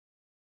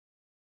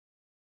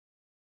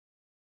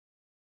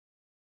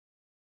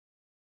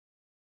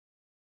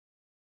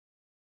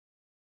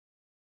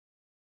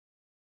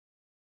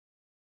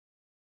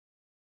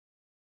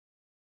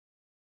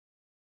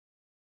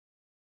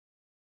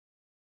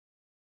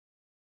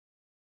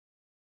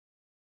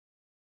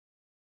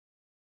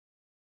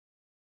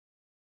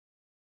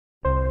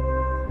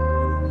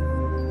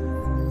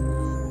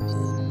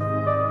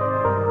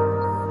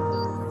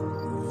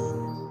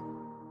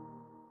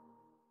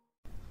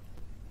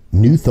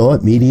New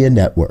Thought Media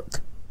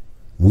Network.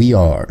 We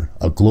are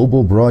a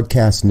global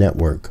broadcast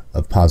network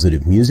of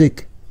positive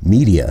music,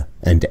 media,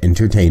 and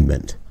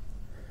entertainment,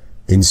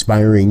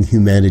 inspiring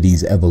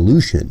humanity's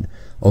evolution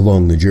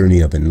along the journey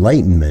of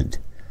enlightenment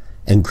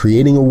and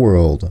creating a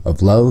world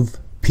of love,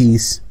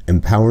 peace,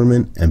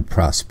 empowerment, and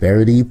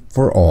prosperity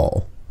for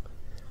all.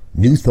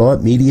 New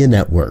Thought Media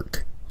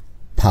Network.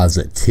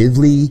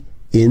 Positively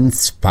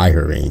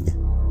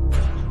inspiring.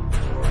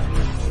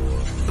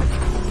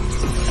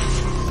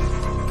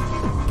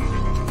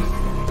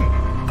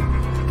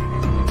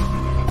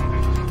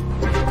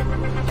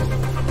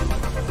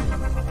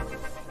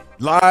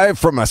 Live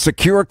from a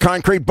secure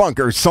concrete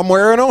bunker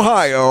somewhere in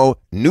Ohio,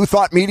 New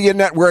Thought Media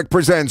Network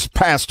presents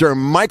Pastor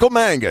Michael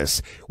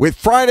Mangus with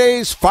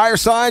Friday's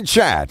Fireside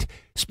Chat,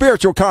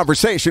 spiritual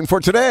conversation for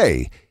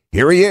today.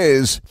 Here he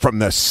is from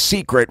the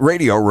secret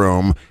radio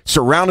room,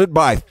 surrounded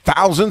by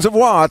thousands of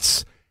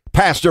watts,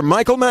 Pastor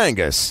Michael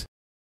Mangus.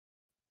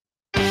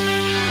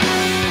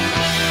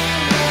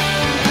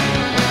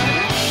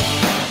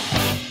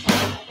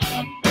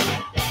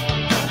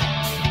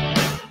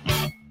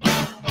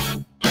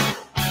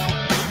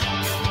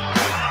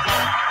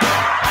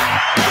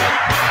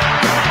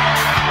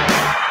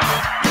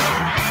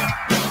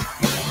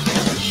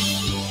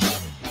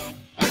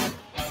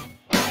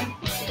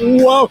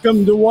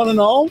 Welcome to one and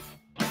all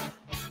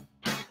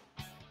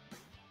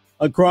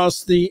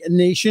across the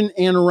nation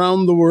and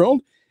around the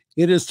world.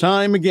 It is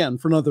time again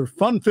for another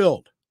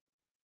fun-filled,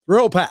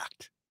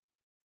 thrill-packed,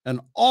 and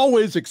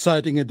always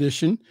exciting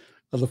edition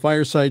of the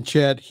Fireside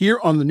Chat here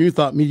on the New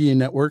Thought Media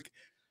Network.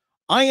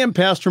 I am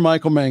Pastor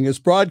Michael Mangus,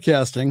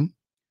 broadcasting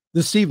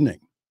this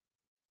evening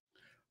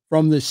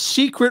from the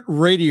secret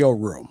radio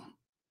room,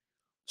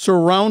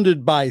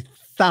 surrounded by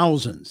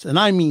thousands, and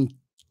I mean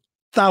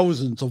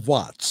thousands of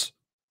watts,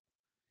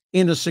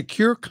 in a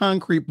secure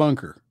concrete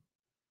bunker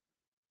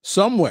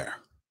somewhere,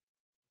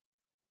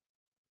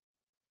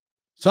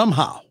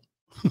 somehow,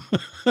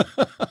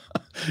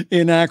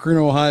 in Akron,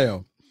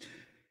 Ohio.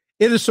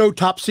 It is so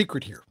top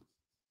secret here,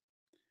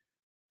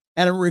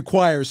 and it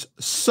requires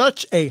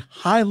such a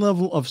high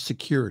level of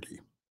security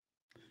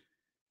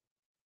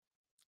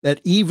that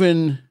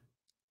even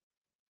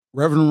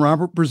Reverend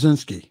Robert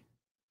Brzezinski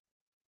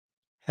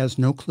has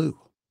no clue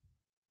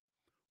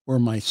where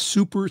my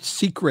super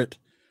secret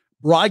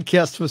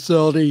broadcast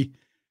facility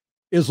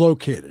is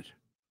located.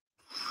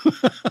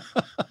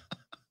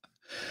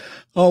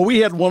 Oh, we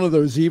had one of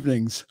those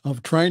evenings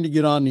of trying to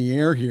get on the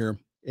air here.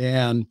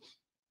 And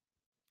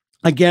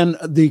again,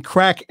 the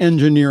crack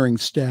engineering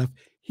staff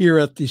here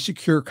at the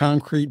secure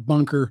concrete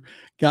bunker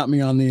got me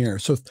on the air.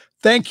 So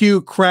thank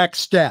you, crack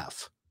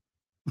staff.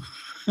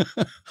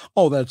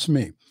 Oh, that's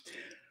me.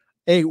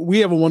 Hey, we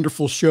have a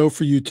wonderful show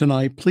for you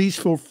tonight. Please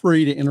feel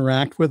free to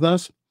interact with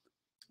us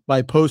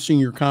by posting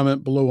your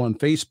comment below on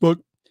Facebook.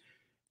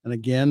 And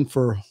again,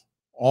 for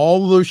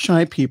all those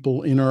shy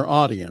people in our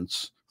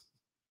audience,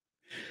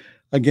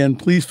 again,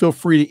 please feel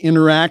free to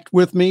interact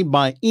with me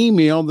by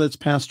email. That's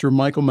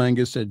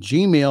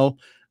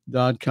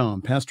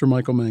pastormichaelmangus@gmail.com,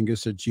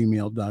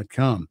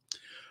 pastormichaelmangus@gmail.com.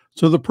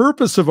 So the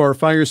purpose of our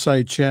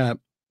Fireside Chat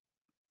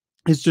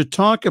is to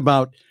talk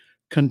about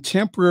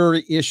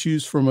contemporary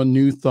issues from a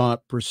New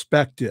Thought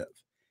perspective.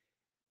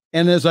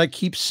 And as I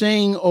keep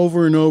saying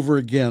over and over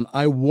again,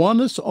 I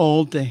want us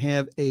all to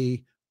have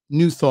a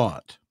new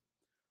thought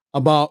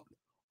about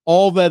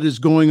all that is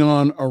going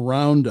on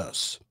around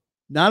us,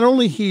 not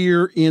only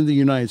here in the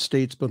United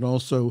States, but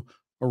also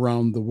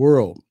around the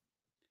world.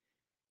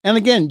 And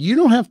again, you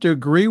don't have to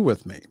agree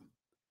with me.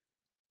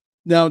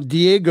 Now,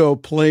 Diego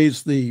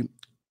plays the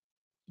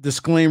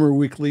disclaimer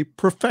weekly,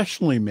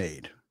 professionally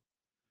made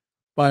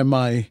by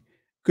my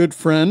good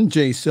friend,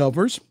 Jay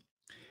Silvers,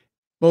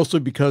 mostly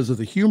because of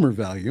the humor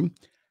value.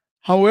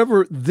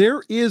 However,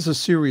 there is a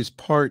serious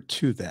part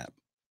to that,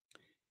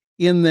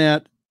 in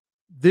that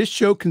this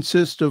show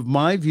consists of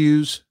my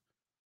views,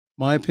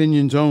 my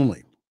opinions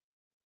only.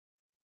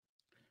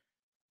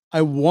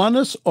 I want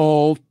us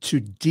all to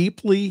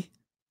deeply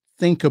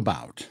think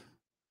about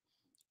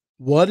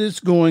what is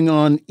going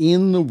on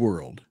in the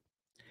world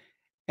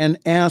and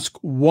ask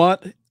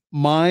what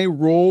my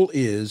role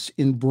is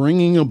in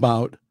bringing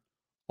about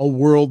a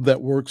world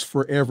that works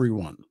for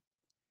everyone.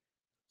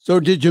 So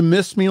did you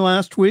miss me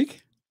last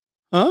week?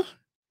 Huh?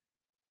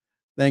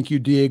 Thank you,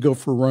 Diego,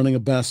 for running a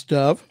best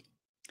of.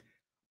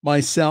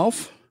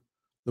 Myself,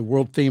 the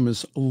world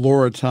famous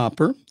Laura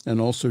Topper,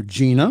 and also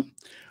Gina,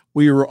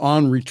 we were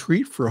on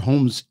retreat for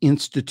Holmes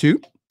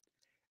Institute.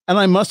 And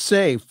I must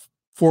say,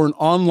 for an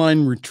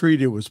online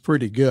retreat, it was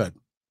pretty good.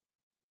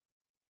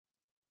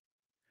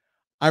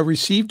 I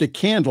received a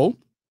candle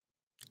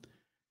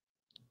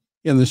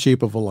in the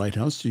shape of a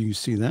lighthouse. Do you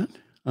see that?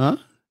 Huh?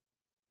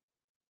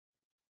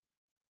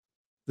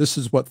 This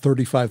is what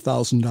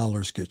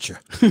 $35,000 gets you.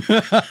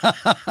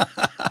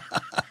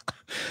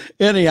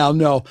 Anyhow,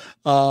 no.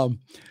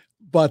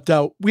 But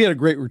we had a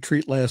great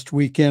retreat last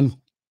weekend.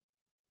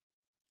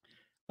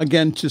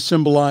 Again, to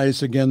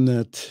symbolize, again,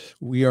 that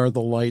we are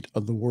the light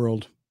of the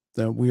world,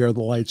 that we are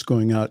the lights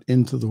going out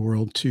into the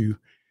world to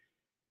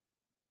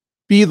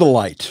Be the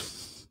light.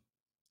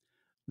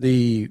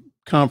 The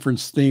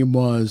conference theme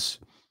was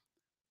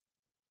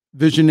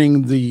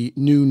visioning the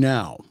new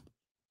now.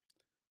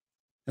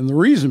 And the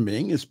reason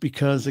being is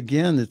because,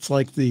 again, it's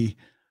like the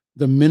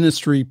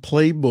ministry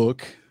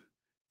playbook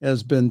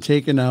has been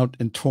taken out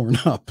and torn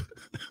up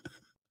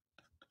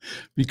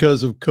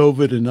because of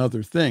COVID and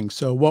other things.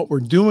 So what we're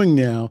doing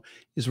now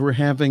is we're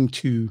having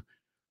to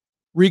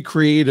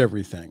recreate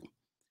everything.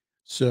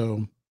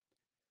 So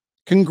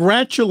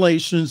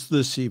congratulations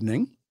this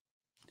evening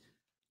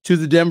to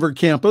the Denver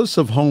campus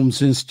of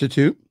Holmes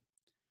Institute,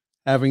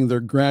 having their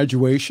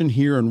graduation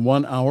here in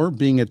 1 hour,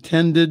 being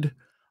attended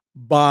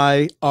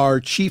by our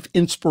Chief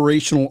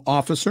Inspirational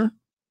Officer,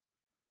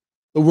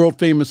 the world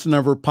famous and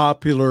ever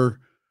popular,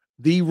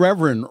 the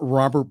Reverend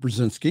Robert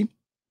Brzezinski.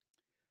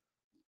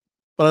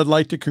 But I'd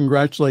like to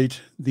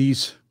congratulate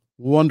these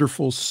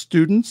wonderful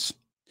students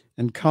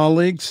and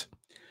colleagues.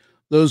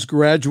 Those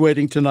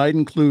graduating tonight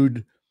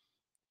include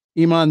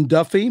Iman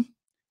Duffy,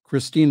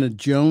 Christina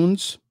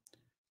Jones,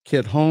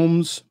 Kit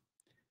Holmes,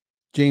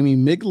 Jamie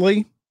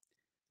Migley,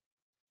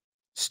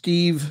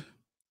 Steve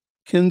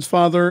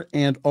Kinsfather,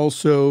 and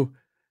also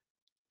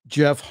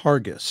Jeff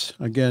Hargis.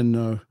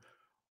 Again,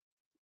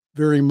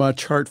 very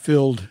much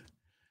heart-filled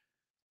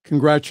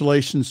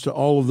congratulations to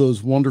all of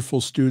those wonderful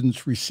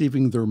students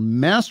receiving their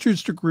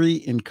master's degree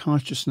in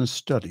consciousness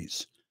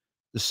studies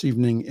this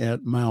evening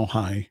at Mile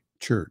High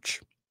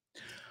Church.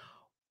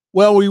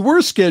 Well, we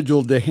were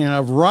scheduled to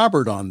have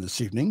Robert on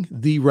this evening,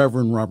 the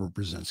Reverend Robert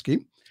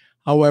Brzezinski.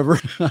 However,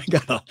 I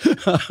got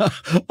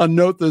a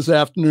note this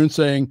afternoon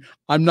saying,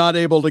 I'm not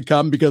able to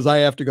come because I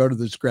have to go to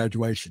this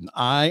graduation.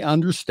 I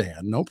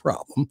understand, no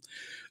problem.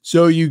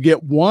 So you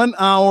get 1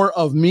 hour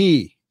of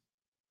me.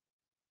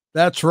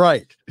 That's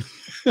right.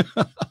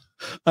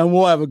 And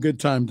we'll have a good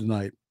time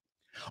tonight.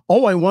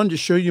 Oh, I wanted to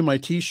show you my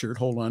t-shirt.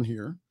 Hold on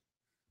here.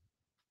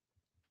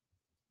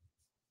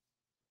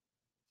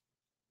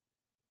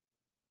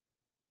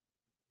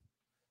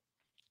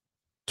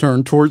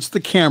 Turn towards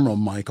the camera,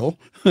 Michael.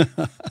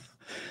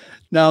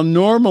 Now,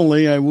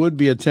 normally I would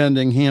be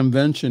attending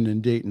Hamvention in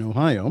Dayton,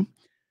 Ohio.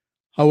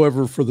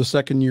 However, for the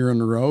second year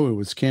in a row, it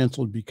was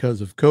canceled because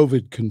of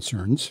COVID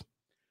concerns.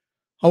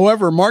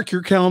 However, mark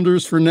your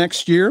calendars for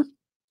next year,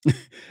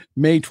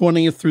 May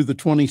 20th through the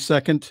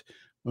 22nd,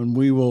 when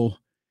we will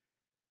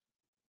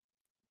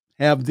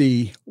have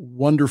the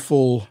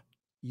wonderful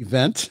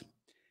event.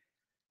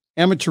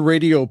 Amateur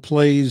radio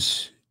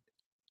plays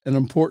an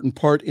important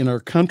part in our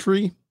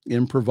country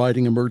in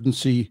providing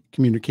emergency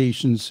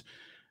communications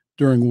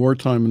during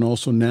wartime and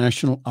also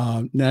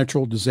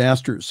natural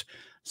disasters.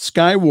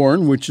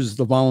 Skywarn, which is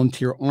the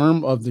volunteer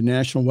arm of the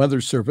National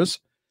Weather Service,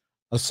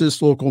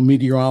 assists local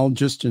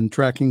meteorologists in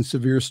tracking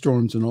severe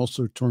storms and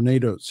also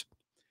tornadoes.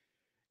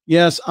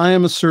 Yes, I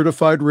am a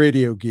certified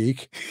radio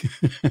geek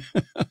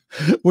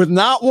with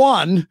not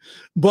one,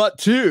 but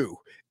two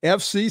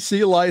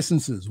FCC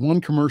licenses,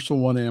 one commercial,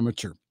 one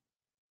amateur.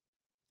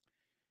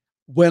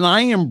 When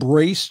I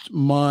embraced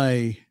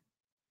my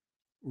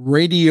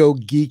radio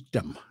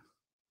geekdom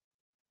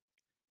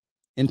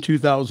in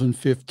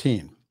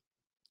 2015,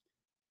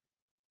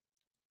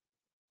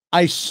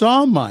 I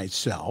saw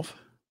myself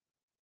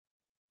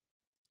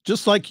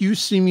just like you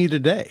see me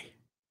today,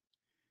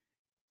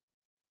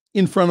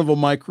 in front of a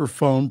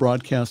microphone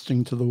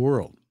broadcasting to the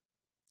world.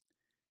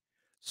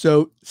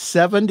 So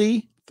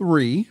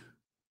 73,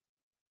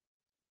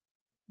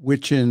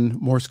 which in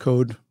Morse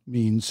code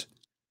means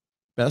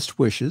best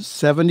wishes,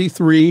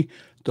 73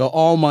 to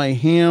all my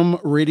ham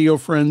radio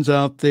friends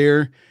out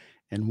there,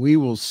 and we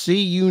will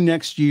see you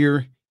next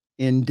year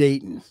in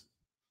Dayton.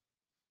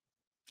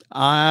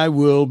 I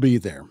will be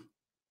there.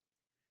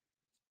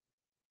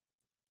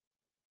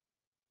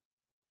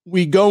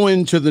 We go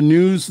into the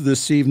news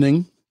this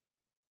evening.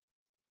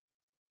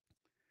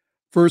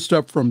 First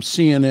up from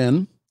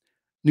CNN,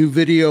 new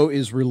video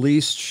is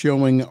released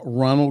showing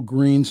Ronald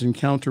Green's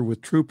encounter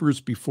with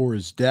troopers before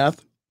his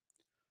death.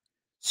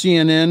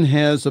 CNN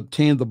has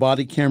obtained the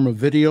body camera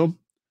video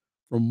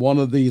from one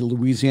of the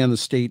Louisiana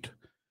State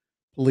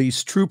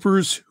Police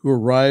troopers who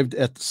arrived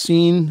at the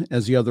scene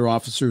as the other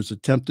officers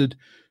attempted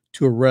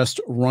to arrest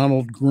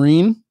Ronald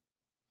Green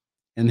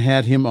and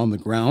had him on the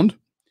ground.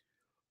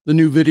 The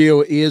new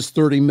video is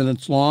 30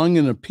 minutes long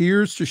and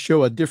appears to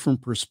show a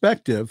different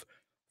perspective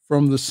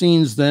from the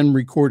scenes then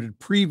recorded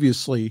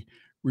previously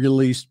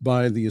released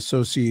by the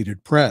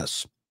Associated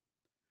Press.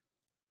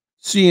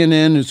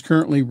 CNN is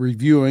currently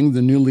reviewing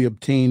the newly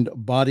obtained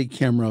body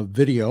camera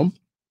video.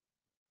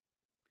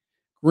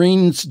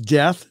 Green's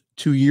death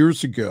 2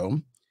 years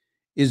ago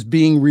is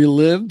being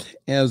relived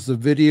as the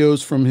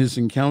videos from his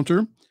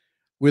encounter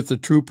with the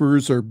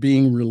troopers are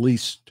being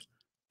released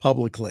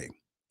publicly.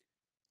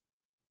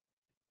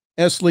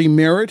 Esley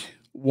Merritt,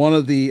 one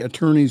of the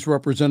attorneys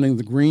representing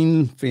the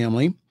Green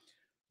family,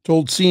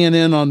 told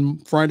CNN on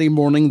Friday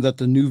morning that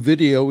the new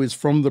video is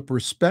from the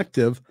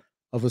perspective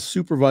of a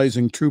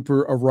supervising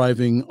trooper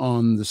arriving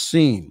on the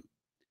scene.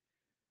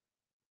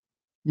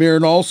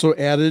 Merritt also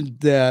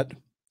added that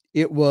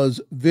it was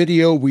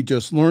video we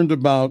just learned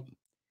about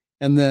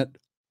and that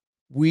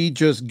We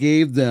just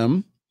gave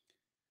them,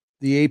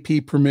 the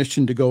AP,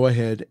 permission to go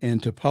ahead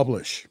and to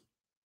publish.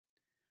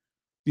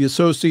 The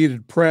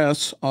Associated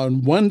Press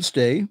on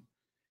Wednesday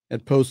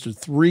had posted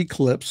 3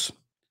 clips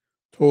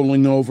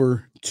totaling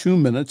over 2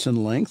 minutes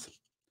in length.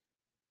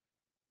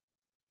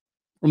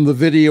 From the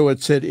video,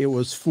 it said it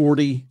was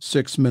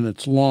 46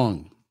 minutes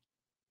long.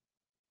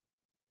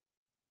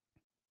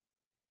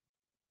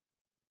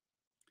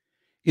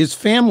 His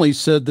family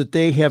said that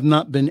they have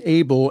not been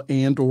able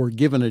and or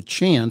given a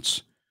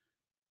chance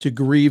to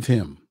grieve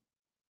him.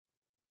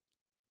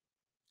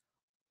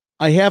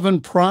 I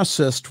haven't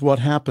processed what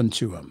happened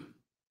to him,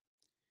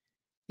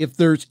 if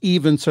there's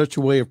even such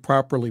a way of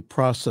properly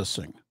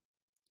processing.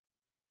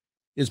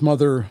 His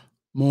mother,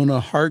 Mona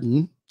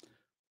Hardin,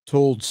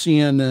 told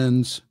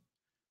CNN's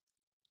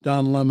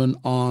Don Lemon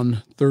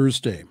on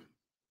Thursday.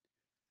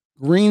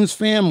 Green's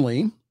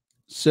family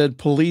said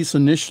police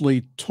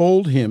initially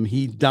told him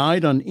he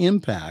died on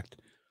impact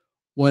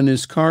when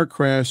his car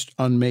crashed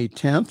on May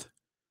 10th,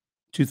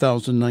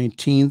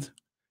 2019,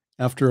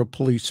 after a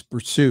police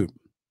pursuit.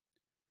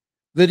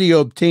 Video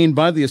obtained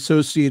by the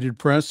Associated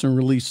Press and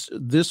released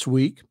this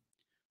week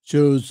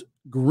shows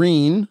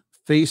Green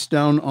face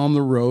down on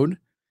the road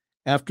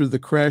after the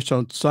crash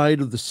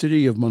outside of the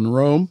city of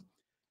Monroe,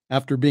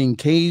 after being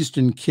tased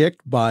and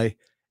kicked by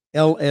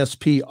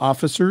R.Sc.P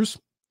officers,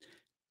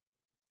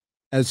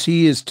 as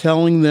he is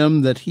telling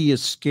them that he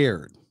is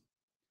scared.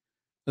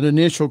 An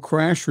initial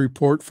crash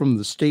report from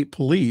the state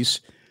police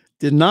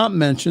did not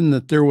mention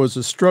that there was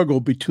a struggle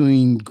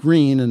between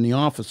Green and the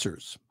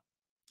officers.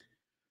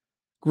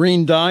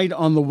 Green died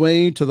on the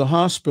way to the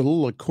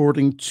hospital,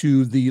 according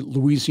to the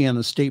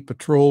Louisiana State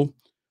Patrol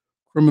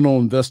Criminal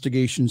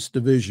Investigations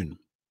Division.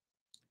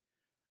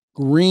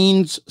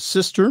 Green's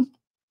sister,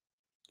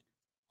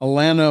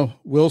 Alana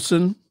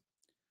Wilson,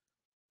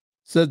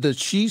 said that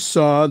she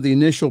saw the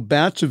initial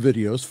batch of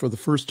videos for the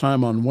first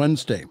time on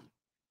Wednesday.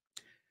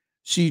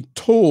 She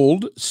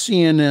told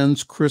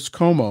CNN's Chris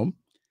Como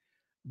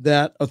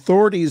that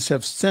authorities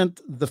have sent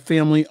the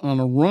family on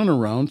a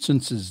runaround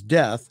since his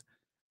death,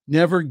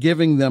 never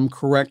giving them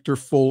correct or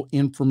full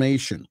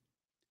information.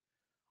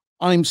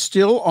 I'm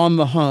still on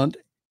the hunt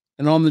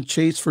and on the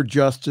chase for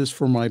justice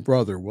for my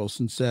brother,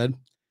 Wilson said.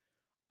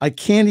 I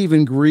can't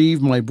even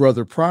grieve my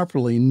brother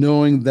properly,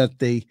 knowing that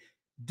they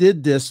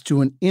did this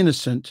to an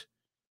innocent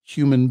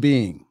human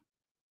being.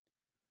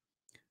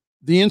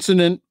 The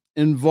incident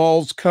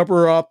involves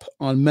cover-up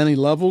on many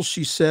levels,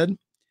 she said,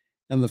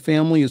 and the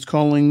family is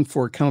calling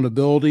for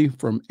accountability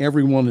from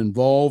everyone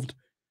involved,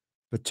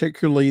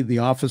 particularly the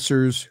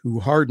officers who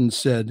Hardin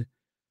said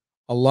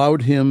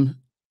allowed him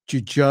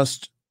to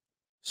just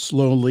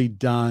slowly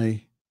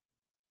die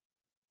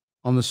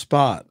on the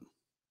spot.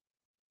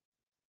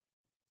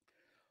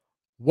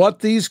 What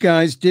these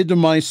guys did to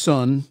my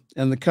son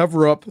and the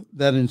cover-up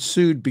that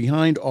ensued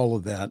behind all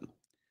of that,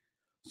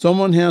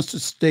 someone has to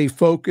stay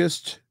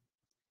focused,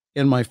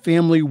 and my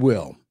family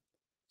will,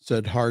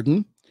 said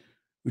Hardin,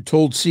 who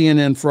told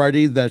CNN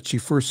Friday that she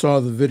first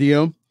saw the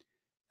video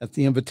at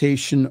the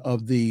invitation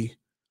of the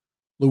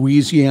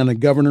Louisiana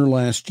governor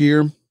last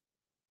year.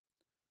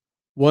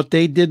 What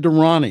they did to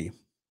Ronnie,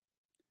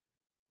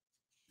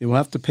 they will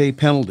have to pay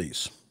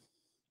penalties.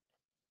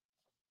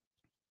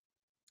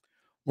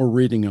 We're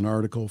reading an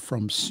article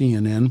from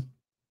CNN.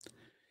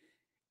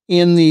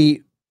 In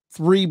the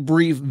 3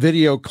 brief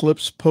video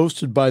clips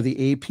posted by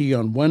the AP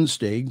on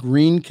Wednesday,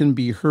 Green can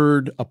be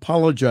heard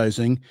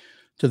apologizing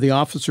to the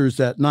officers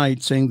that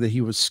night, saying that he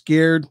was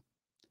scared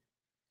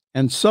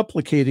and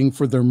supplicating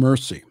for their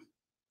mercy.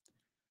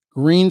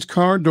 Green's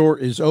car door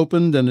is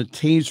opened and a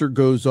taser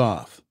goes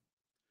off.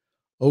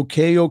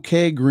 Okay,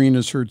 okay, Green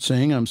is heard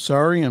saying, I'm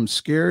sorry, I'm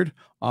scared.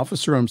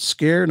 Officer, I'm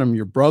scared. I'm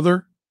your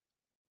brother.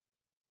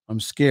 I'm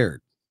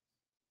scared.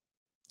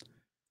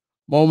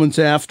 Moments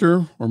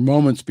after, or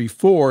moments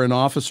before, an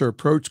officer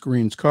approached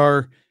Green's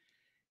car,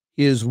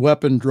 his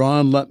weapon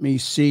drawn. Let me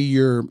see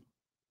your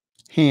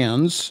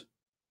hands.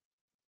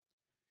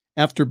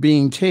 After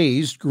being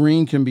tased,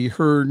 Green can be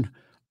heard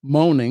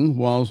moaning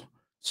while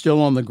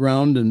still on the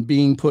ground and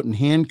being put in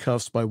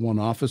handcuffs by one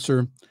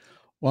officer,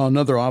 while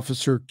another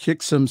officer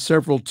kicks him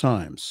several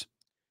times.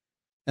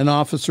 An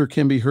officer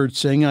can be heard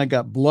saying, I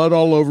got blood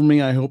all over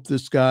me. I hope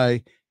this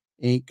guy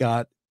ain't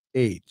got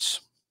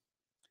AIDS.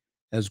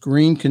 As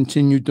Green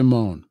continued to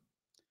moan.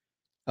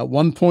 At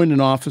one point, an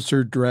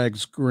officer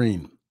drags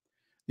Green.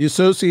 The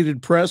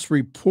Associated Press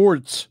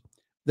reports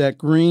that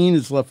Green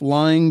is left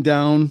lying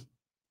down,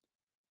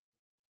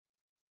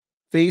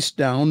 face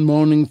down,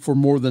 moaning for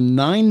more than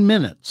 9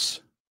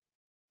 minutes,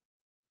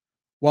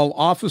 while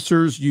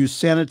officers use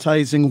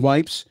sanitizing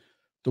wipes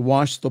to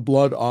wash the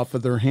blood off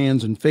of their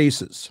hands and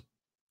faces.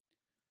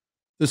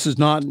 This is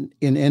not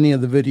in any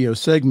of the video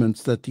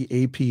segments that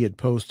the AP had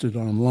posted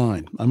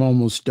online. I'm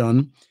almost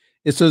done.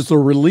 It says the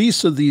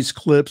release of these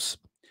clips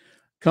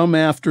come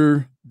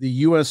after the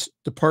U.S.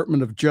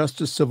 Department of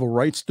Justice Civil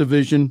Rights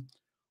Division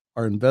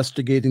are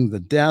investigating the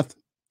death,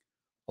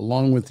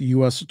 along with the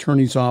U.S.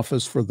 Attorney's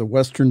Office for the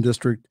Western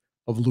District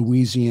of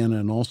Louisiana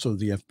and also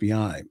the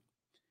FBI.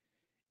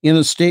 In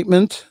a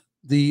statement,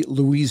 the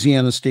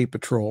Louisiana State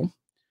Patrol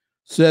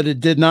said it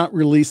did not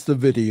release the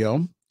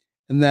video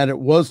and that it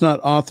was not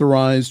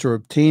authorized or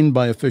obtained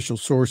by official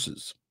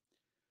sources.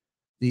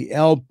 The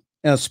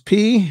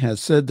R.Sc.P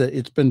has said that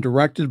it's been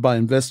directed by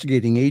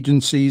investigating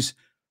agencies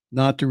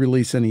not to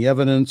release any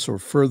evidence or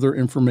further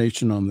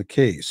information on the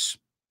case.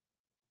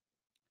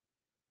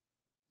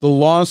 The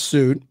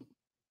lawsuit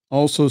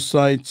also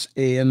cites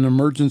an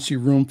emergency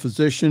room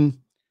physician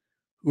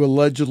who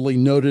allegedly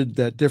noted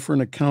that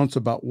different accounts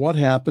about what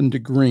happened to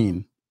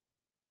Green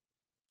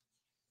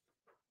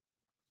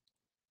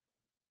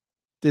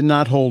did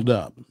not hold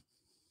up.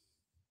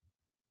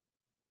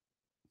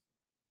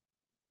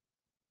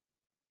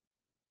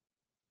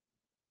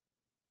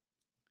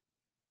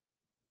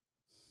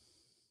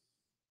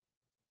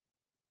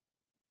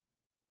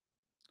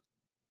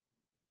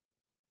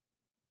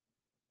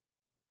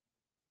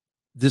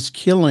 This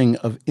killing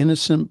of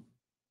innocent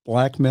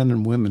Black men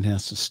and women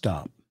has to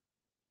stop.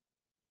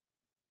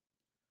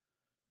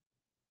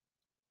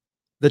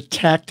 The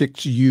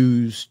tactics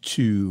used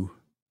to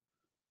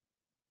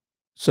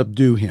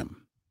subdue him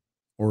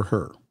or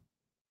her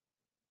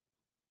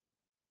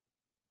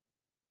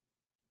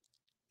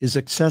is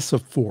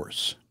excessive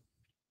force.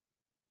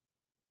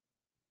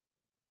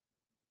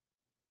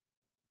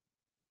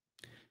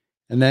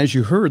 And as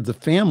you heard, the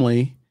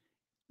family,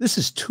 this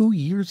is 2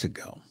 years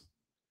ago.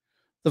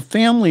 The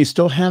family is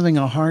still having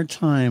a hard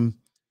time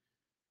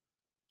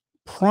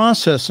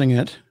processing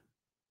it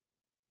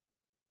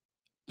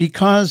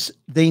because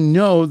they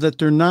know that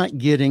they're not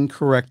getting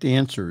correct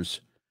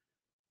answers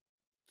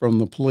from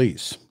the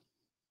police.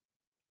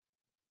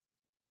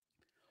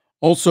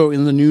 Also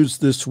in the news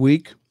this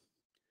week,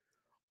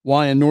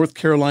 why a North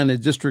Carolina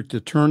district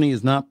attorney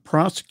is not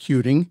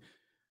prosecuting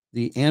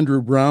the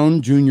Andrew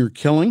Brown Jr.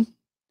 killing.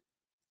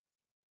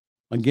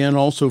 Again,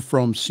 also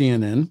from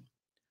CNN.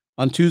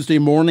 On Tuesday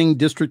morning,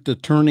 District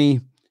Attorney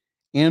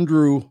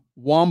Andrew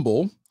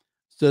Womble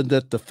said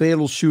that the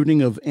fatal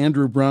shooting of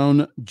Andrew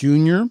Brown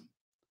Jr.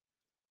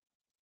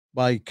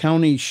 by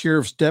county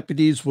sheriff's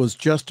deputies was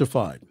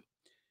justified.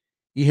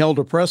 He held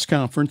a press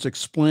conference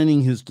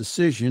explaining his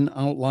decision,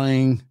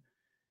 outlining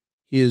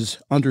his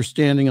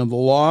understanding of the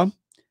law,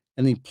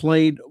 and he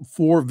played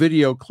 4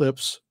 video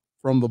clips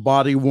from the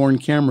body-worn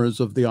cameras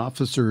of the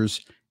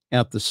officers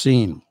at the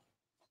scene.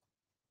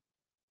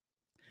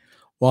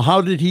 Well,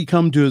 how did he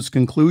come to his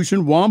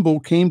conclusion?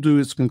 Womble came to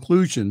his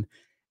conclusion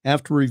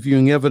after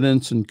reviewing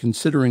evidence and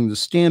considering the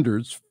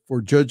standards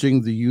for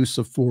judging the use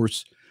of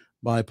force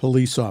by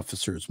police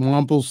officers.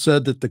 Womble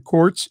said that the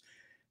courts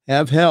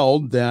have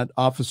held that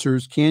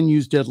officers can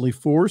use deadly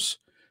force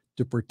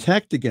to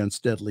protect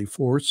against deadly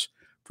force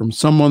from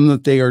someone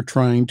that they are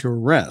trying to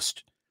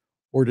arrest,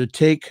 or to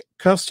take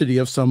custody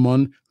of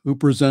someone who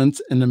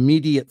presents an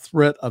immediate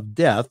threat of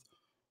death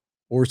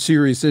or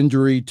serious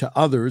injury to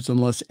others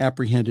unless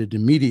apprehended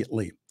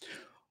immediately.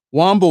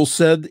 Womble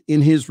said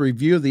in his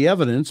review of the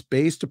evidence,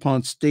 based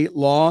upon state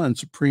law and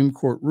Supreme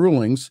Court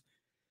rulings,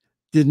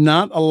 did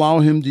not allow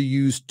him to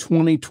use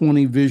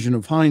 20/20 vision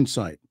of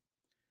hindsight.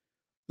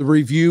 The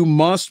review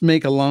must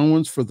make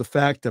allowance for the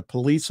fact that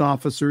police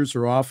officers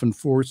are often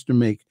forced to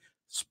make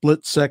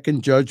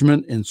split-second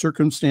judgment in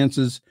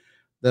circumstances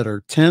that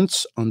are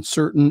tense,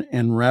 uncertain,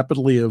 and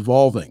rapidly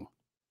evolving.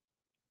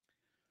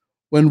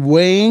 When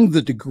weighing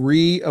the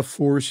degree of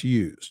force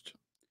used,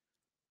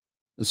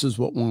 this is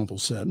what Womble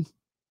said,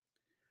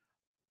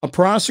 a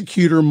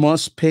prosecutor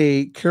must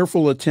pay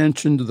careful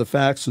attention to the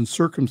facts and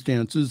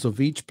circumstances of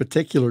each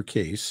particular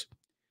case,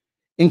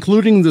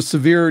 including the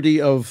severity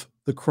of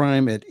the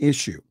crime at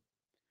issue,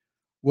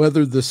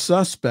 whether the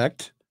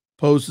suspect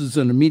poses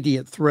an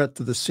immediate threat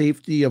to the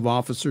safety of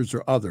officers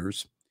or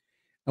others,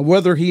 and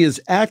whether he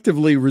is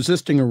actively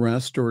resisting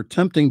arrest or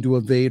attempting to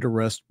evade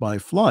arrest by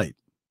flight.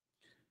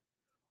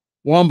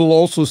 Womble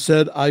also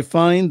said, I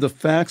find the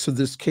facts of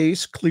this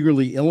case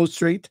clearly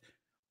illustrate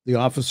the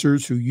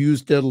officers who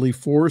used deadly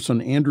force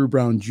on Andrew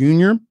Brown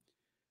Jr.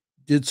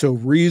 did so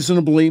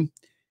reasonably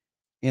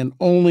and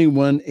only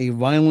when a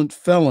violent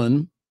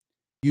felon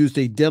used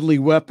a deadly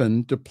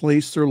weapon to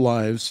place their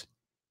lives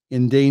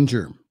in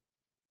danger.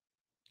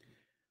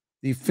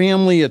 The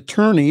family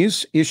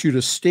attorneys issued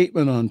a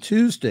statement on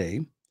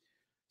Tuesday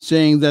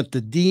saying that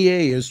the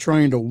DA is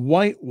trying to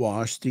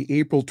whitewash the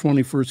April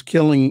 21st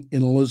killing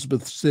in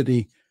Elizabeth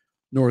City,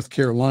 North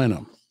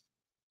Carolina.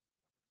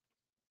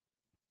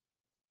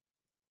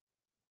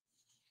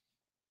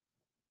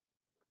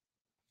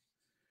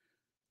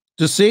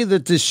 To say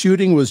that this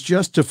shooting was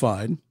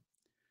justified,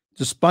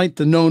 despite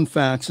the known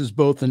facts, is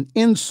both an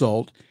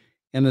insult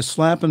and a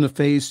slap in the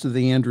face to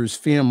the Andrews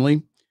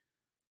family,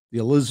 the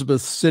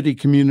Elizabeth City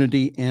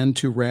community, and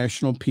to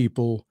rational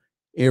people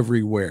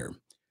everywhere.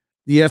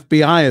 The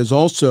FBI has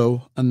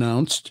also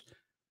announced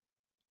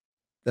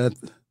that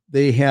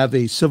they have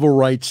a civil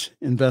rights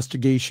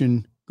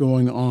investigation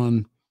going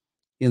on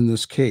in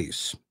this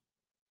case.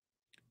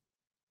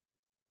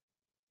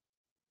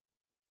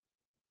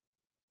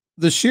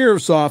 The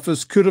sheriff's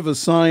office could have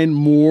assigned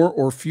more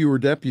or fewer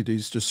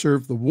deputies to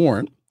serve the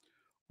warrant,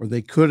 or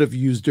they could have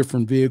used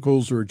different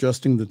vehicles or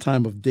adjusting the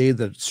time of day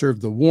that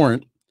served the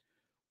warrant,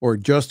 or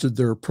adjusted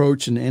their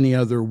approach in any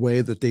other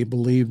way that they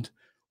believed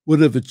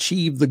would have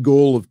achieved the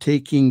goal of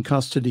taking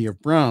custody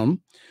of Brown.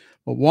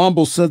 But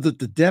Womble said that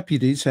the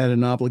deputies had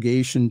an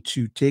obligation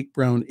to take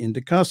Brown into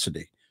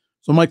custody.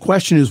 So my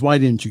question is, why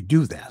didn't you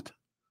do that?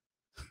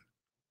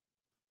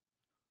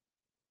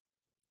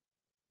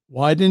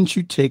 Why didn't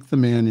you take the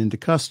man into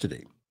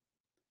custody?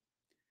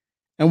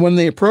 And when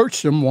they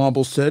approached him,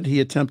 Womble said he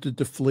attempted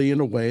to flee in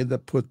a way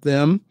that put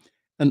them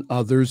and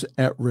others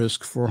at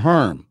risk for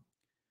harm.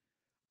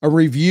 A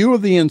review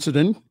of the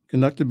incident,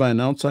 conducted by an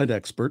outside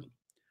expert,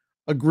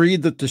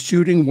 agreed that the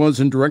shooting was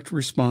in direct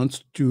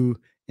response to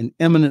an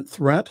imminent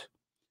threat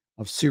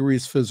of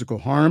serious physical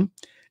harm.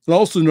 It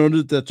also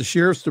noted that the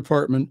sheriff's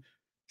department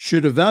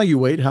should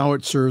evaluate how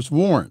it serves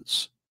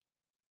warrants.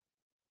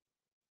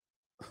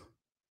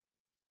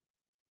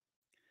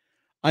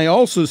 I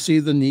also see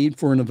the need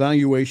for an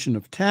evaluation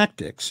of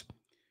tactics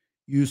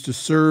used to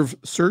serve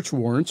search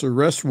warrants,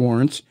 arrest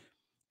warrants,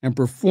 and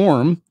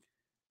perform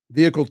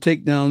vehicle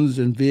takedowns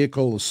and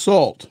vehicle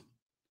assault.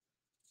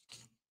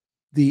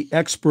 The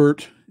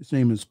expert, his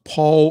name is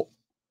Paul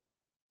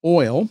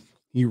Oil,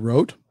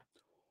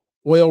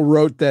 Oil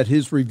wrote that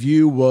his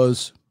review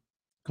was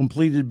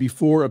completed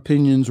before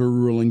opinions or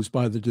rulings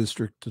by the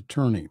district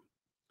attorney.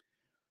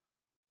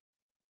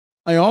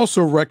 I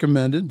also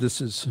recommended,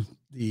 this is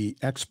the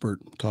expert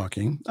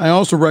talking, I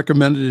also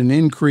recommended an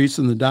increase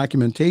in the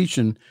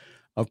documentation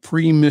of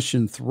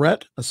pre-mission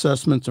threat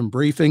assessments and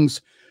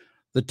briefings.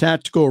 The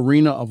tactical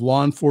arena of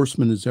law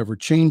enforcement is ever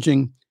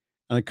changing,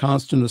 and a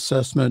constant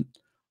assessment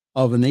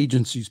of an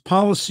agency's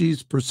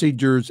policies,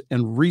 procedures,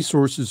 and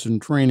resources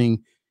and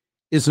training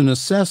is a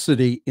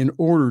necessity in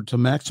order to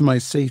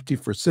maximize safety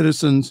for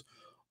citizens,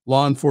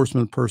 law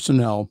enforcement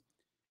personnel,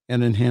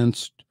 and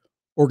enhanced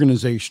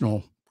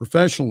organizational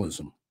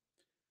professionalism.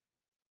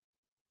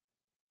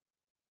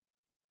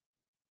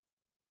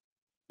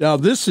 Now,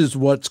 this is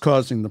what's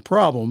causing the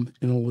problem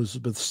in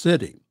Elizabeth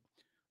City.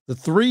 The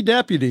 3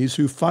 deputies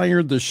who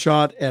fired the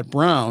shot at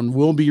Brown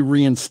will be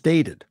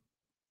reinstated,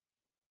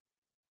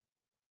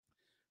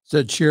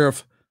 said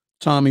Sheriff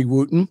Tommy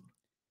Wooten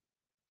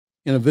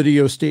in a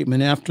video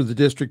statement after the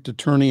district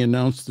attorney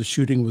announced the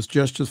shooting was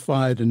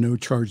justified and no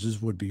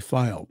charges would be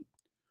filed.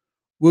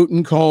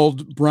 Wooten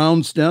called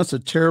Brown's death a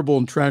terrible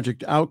and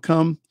tragic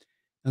outcome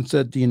and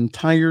said the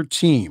entire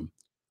team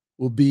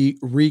will be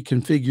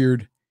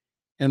reconfigured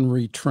and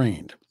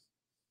retrained.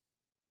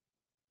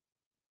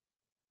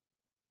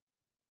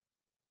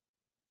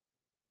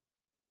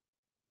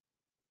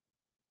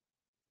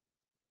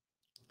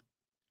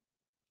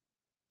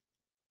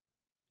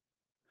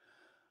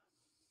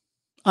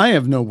 I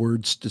have no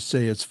words to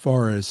say as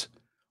far as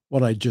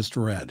what I just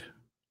read.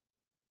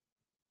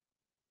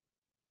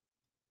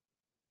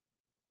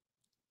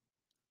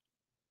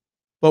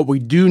 But we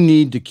do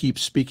need to keep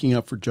speaking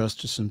up for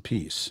justice and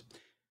peace.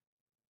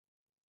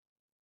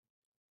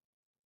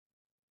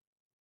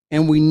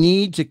 And we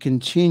need to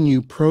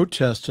continue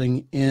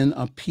protesting in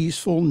a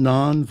peaceful,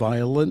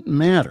 nonviolent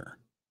manner.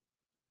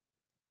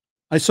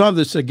 I saw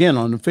this again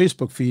on the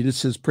Facebook feed. It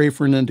says, pray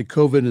for an end to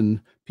COVID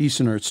and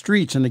peace in our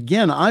streets. And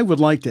again, I would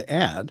like to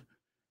add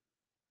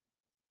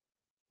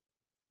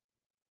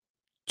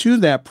to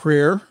that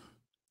prayer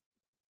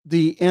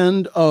the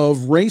end of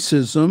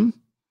racism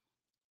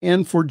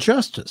and for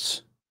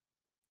justice.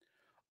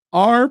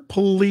 Our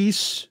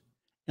police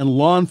and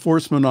law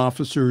enforcement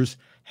officers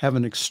have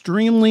an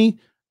extremely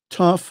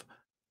tough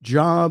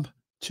job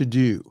to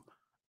do.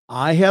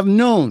 I have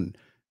known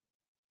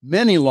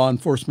many law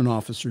enforcement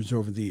officers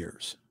over the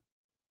years.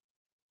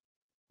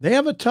 They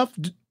have a tough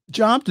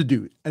job to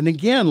do. And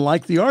again,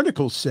 like the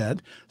article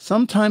said,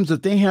 sometimes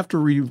that they have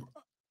to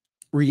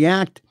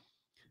react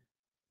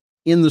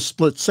in the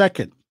split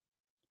second.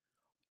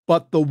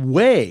 But the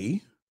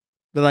way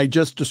that I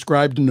just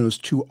described in those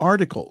 2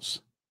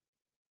 articles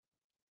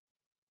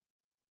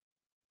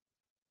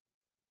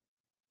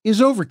is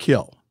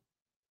overkill,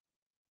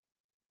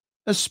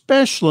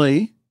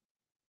 especially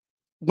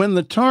when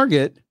the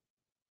target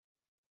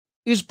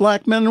is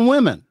Black men and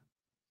women.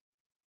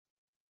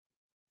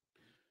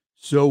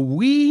 So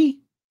we,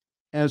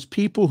 as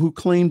people who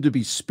claim to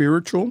be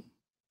spiritual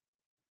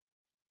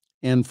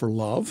and for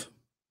love,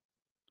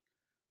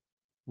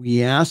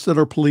 we ask that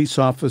our police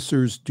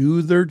officers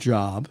do their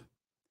job,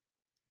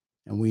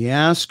 and we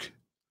ask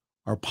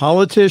our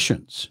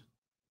politicians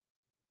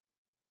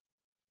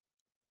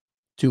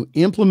to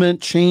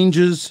implement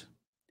changes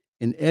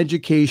in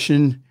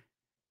education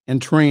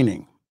and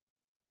training.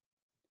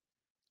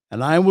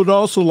 And I would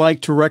also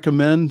like to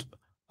recommend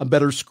a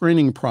better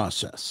screening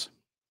process.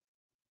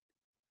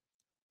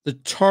 The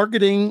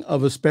targeting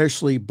of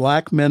especially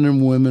Black men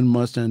and women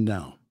must end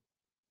now,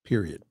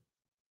 period.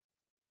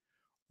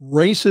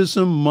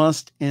 Racism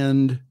must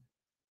end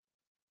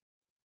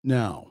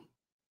now.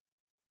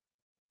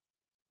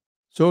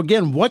 So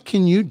again, what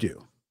can you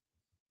do?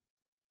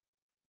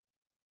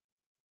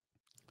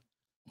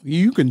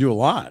 You can do a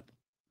lot.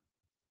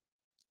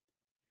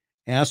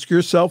 Ask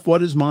yourself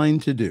what is mine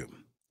to do.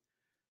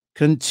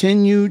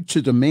 Continue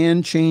to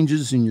demand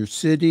changes in your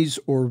cities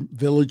or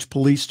village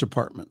police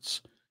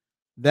departments.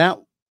 That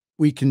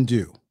we can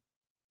do.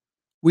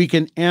 We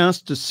can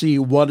ask to see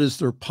what is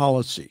their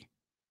policy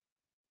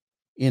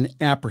in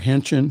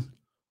apprehension,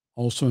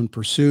 also in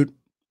pursuit.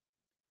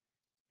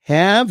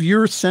 Have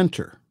your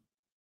center,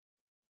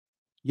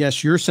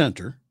 yes, your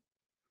center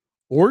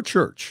or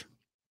church,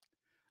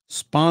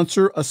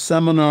 sponsor a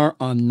seminar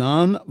on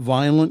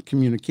nonviolent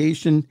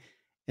communication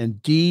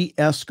and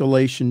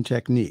de-escalation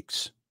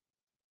techniques.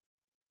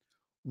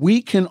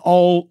 We can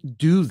all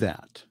do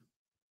that.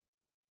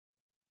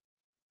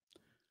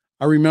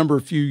 I remember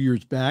a few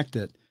years back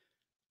that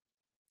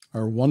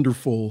our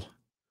wonderful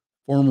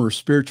former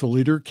spiritual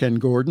leader, Ken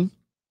Gordon,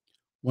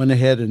 went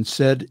ahead and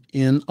said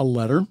in a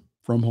letter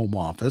from home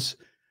office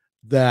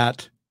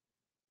that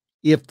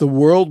if the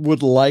world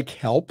would like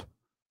help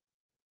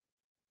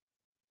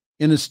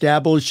in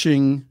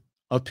establishing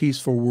a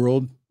peaceful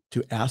world,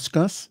 to ask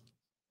us.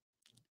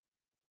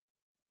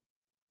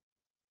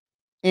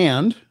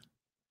 And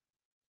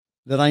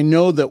that I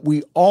know that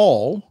we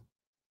all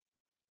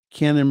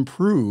can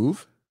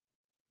improve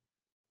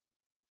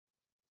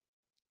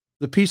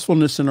the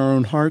peacefulness in our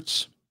own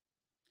hearts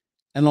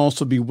and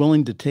also be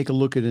willing to take a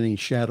look at any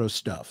shadow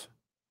stuff.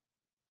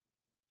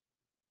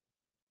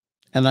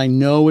 And I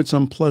know it's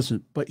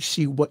unpleasant, but you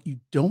see, what you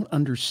don't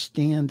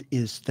understand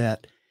is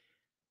that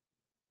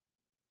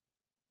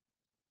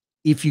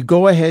if you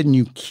go ahead and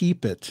you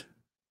keep it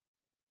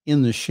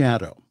in the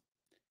shadow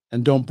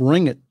and don't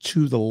bring it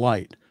to the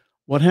light,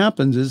 what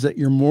happens is that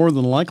you're more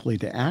than likely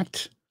to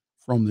act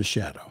from the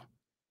shadow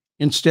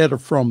instead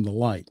of from the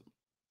light.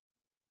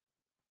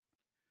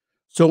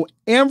 So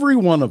every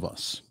one of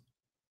us,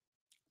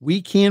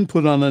 we can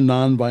put on a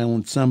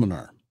nonviolent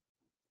seminar.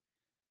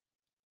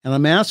 And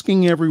I'm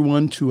asking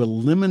everyone to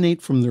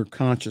eliminate from their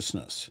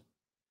consciousness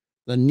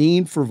the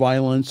need for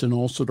violence and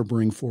also to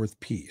bring forth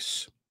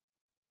peace.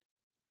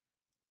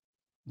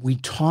 We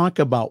talk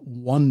about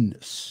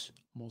oneness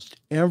almost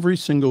every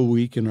single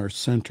week in our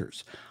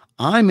centers.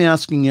 I'm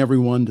asking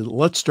everyone to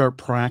let's start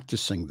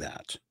practicing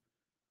that.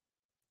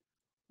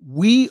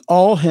 We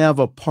all have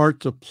a part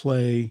to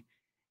play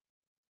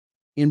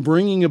in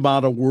bringing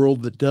about a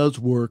world that does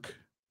work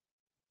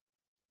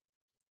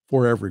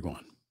for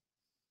everyone.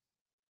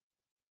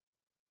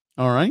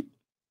 All right.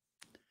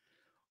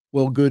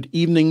 Well, good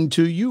evening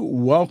to you.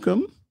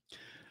 Welcome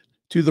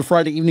to the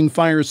Friday evening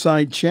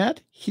fireside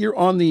chat here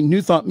on the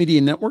New Thought Media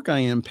Network. I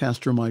am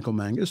Pastor Michael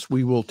Mangus.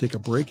 We will take a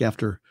break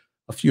after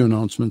a few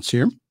announcements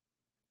here.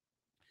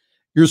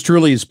 Yours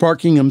truly is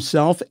parking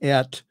himself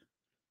at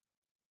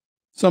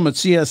Summit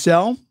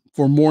CSL.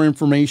 For more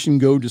information,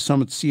 go to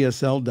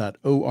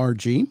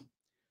summitcsl.org.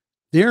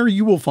 There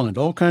you will find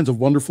all kinds of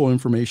wonderful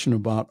information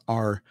about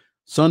our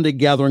Sunday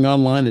gathering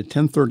online at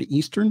 10:30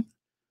 Eastern,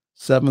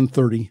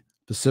 7:30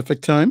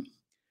 Pacific time.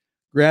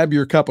 Grab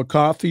your cup of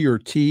coffee or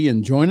tea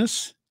and join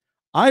us.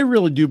 I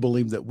really do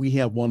believe that we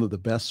have one of the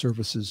best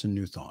services in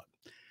New Thought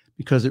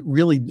because it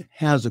really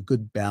has a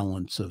good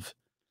balance of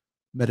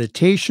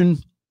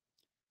meditation,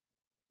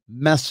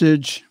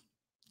 message,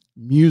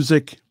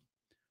 music,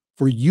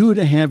 for you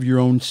to have your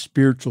own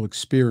spiritual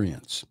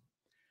experience.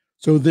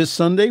 So this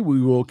Sunday,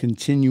 we will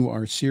continue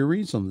our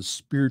series on the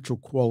spiritual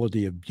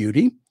quality of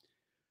beauty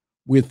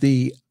with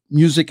the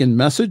music and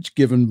message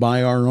given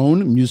by our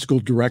own musical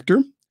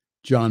director,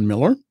 John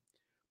Miller.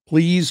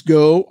 Please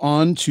go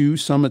on to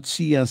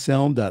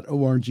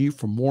summitcsl.org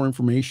for more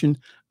information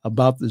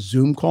about the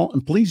Zoom call,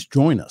 and please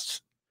join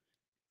us.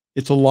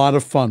 It's a lot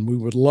of fun. We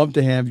would love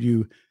to have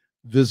you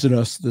visit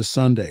us this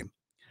Sunday.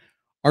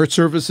 Our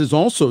service is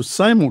also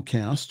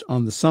simulcast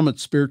on the Summit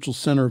Spiritual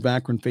Center of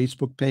Akron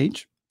Facebook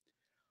page.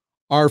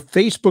 Our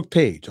Facebook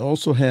page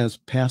also has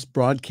past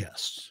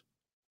broadcasts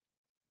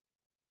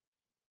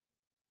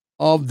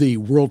of the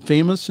world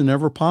famous and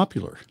ever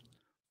popular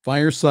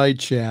Fireside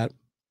Chat.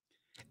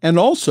 And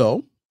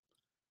also,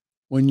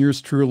 when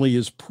yours truly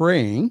is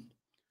praying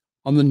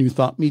on the New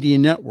Thought Media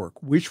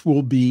Network, which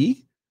will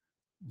be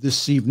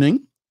this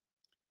evening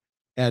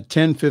at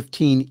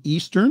 10:15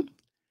 Eastern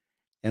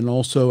and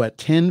also at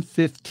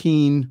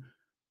 10:15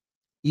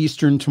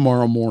 Eastern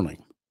tomorrow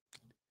morning.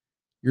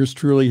 Yours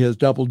truly has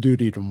double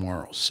duty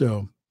tomorrow.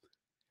 So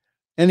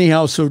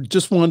anyhow, so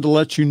just wanted to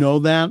let you know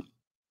that.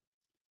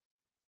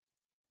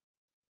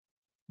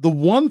 The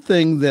one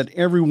thing that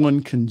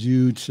everyone can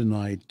do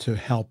tonight to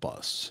help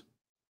us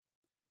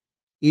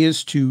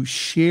is to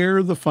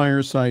share the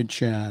Fireside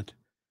Chat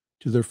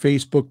to their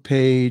Facebook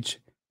page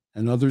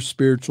and other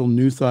spiritual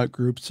New Thought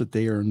groups that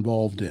they are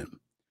involved in.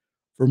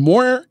 For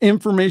more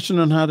information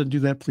on how to do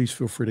that, please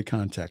feel free to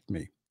contact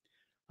me.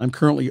 I'm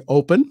currently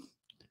open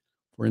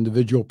for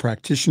individual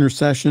practitioner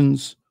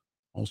sessions,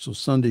 also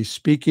Sunday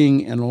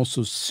speaking, and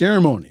also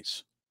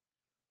ceremonies,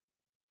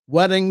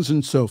 weddings,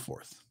 and so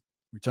forth,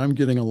 which I'm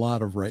getting a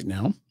lot of right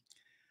now.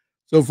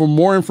 So for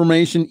more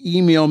information,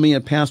 email me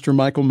at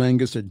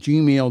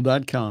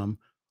pastormichaelmangus@gmail.com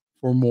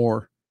for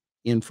more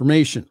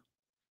information.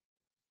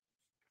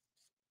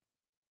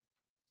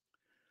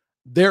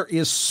 There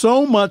is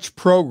so much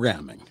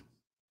programming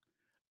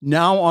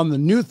now on the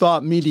New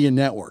Thought Media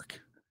Network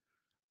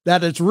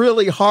that it's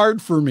really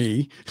hard for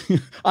me.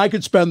 I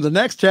could spend the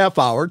next half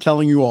hour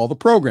telling you all the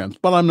programs,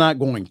 but I'm not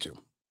going to.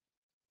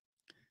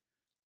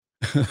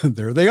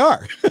 There they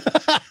are.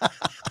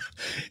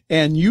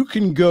 And you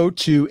can go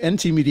to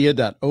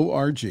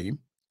ntmedia.org.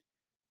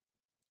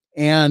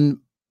 And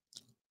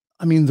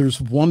I mean, there's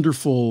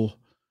wonderful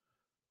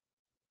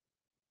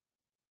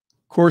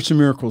Course in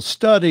Miracles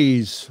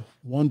studies,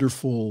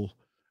 wonderful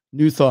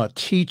New Thought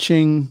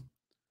teaching.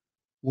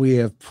 We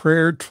have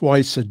prayer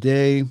twice a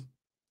day.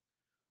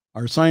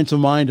 Our Science of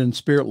Mind and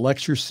Spirit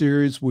lecture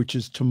series, which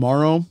is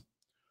tomorrow,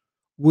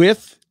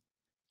 with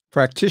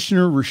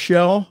practitioner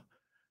Rochelle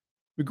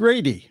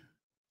McGrady.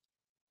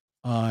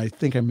 I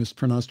think I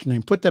mispronounced her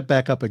name. Put that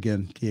back up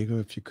again, Diego,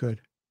 if you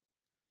could.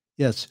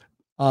 Yes,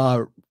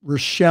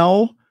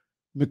 Rochelle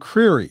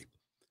McCreary.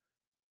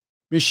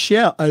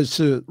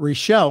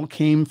 Rochelle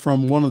came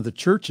from one of the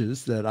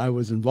churches that I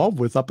was involved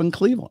with up in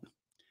Cleveland.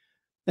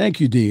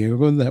 Thank you,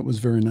 Diego. That was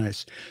very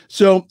nice.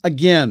 So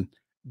again,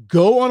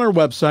 go on our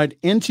website,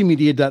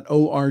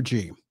 ntmedia.org.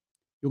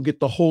 You'll get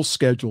the whole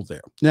schedule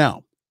there.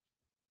 Now,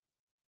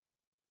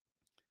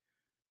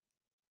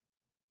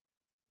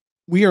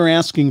 we are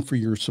asking for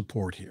your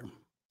support here.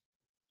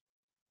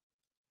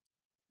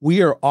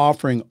 We are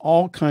offering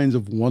all kinds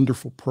of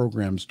wonderful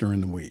programs during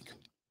the week.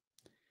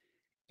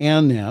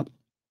 And that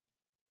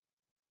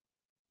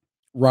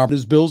Robert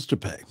has bills to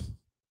pay.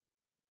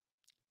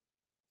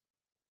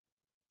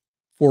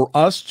 For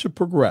us to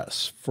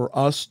progress, for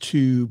us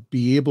to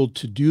be able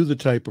to do the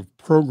type of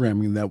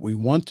programming that we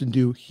want to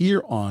do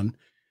here on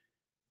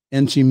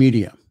NT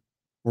Media,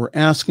 we're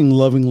asking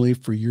lovingly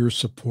for your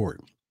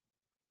support.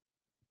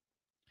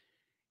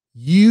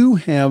 You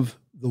have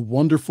the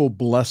wonderful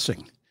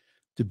blessing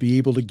to be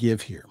able to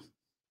give here.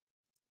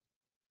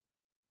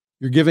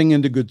 You're giving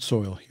into good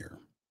soil here.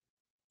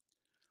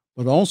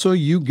 But also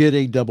you get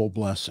a double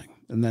blessing.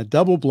 And that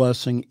double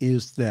blessing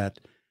is that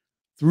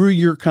through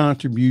your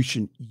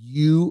contribution,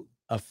 you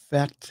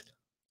affect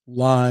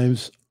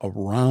lives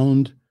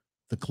around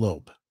the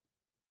globe.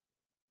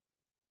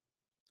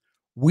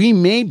 We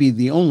may be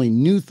the only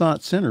New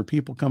Thought Center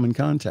people come in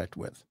contact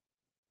with.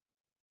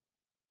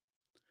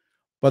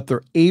 But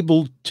they're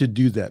able to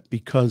do that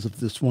because of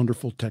this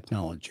wonderful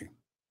technology.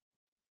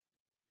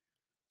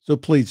 So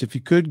please, if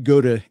you could,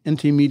 go to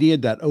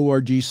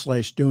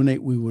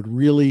ntmedia.org/donate. We would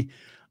really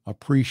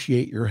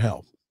appreciate your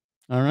help.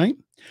 All right.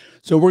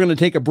 So we're going to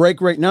take a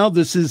break right now.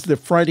 This is the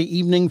Friday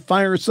evening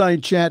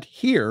Fireside Chat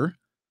here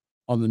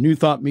on the New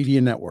Thought Media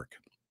Network.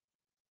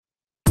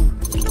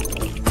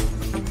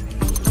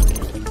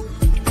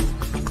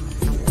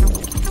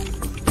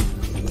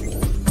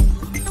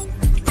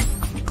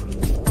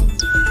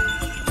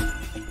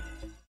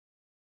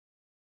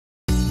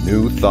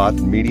 New Thought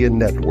Media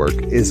Network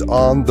is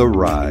on the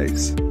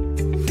rise.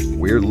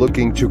 We're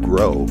looking to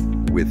grow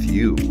with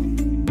you.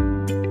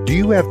 Do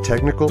you have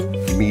technical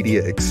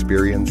media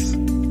experience,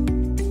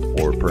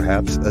 or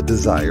perhaps a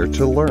desire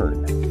to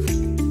learn?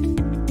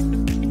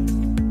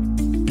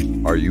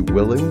 Are you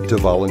willing to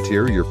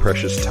volunteer your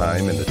precious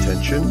time and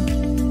attention?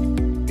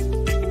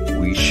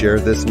 We share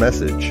this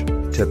message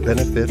to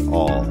benefit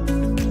all.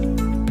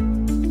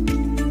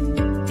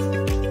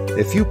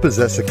 If you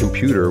possess a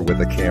computer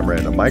with a camera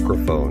and a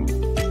microphone,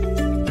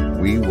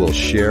 we will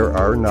share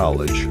our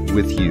knowledge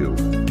with you.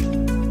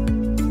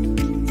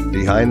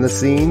 Behind the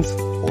scenes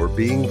or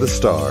being the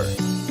star,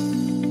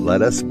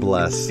 let us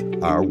bless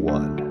our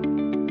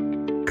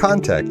one.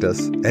 Contact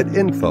us at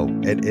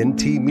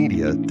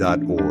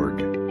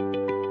info@ntmedia.org.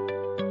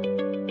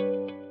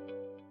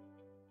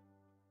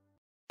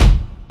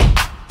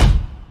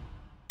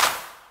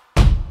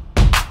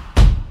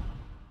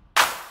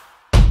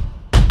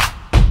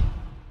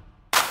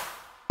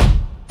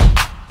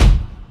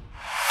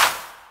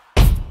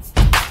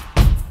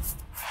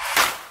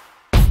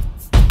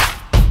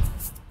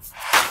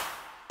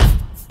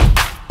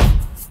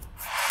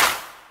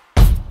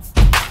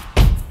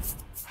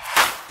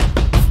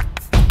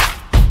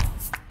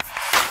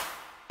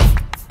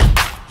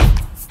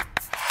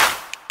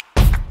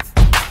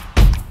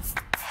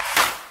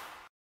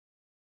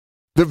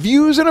 The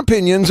views and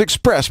opinions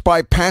expressed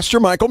by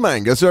Pastor Michael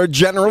Mangus are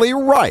generally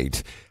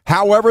right.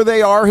 However,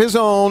 they are his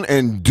own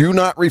and do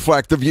not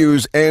reflect the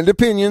views and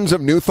opinions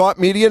of New Thought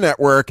Media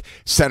Network,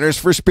 Centers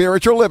for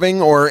Spiritual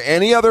Living, or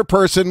any other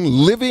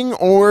person living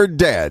or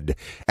dead.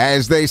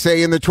 As they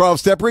say in the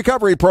 12-Step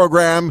Recovery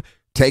Program,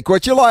 take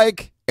what you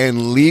like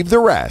and leave the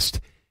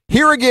rest.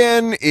 Here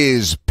again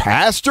is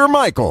Pastor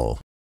Michael.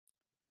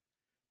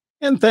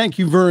 And thank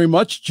you very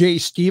much, Jay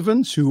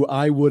Stevens, who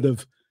I would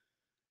have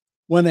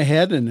went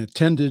ahead and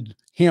attended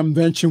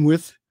Hamvention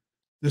with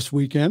this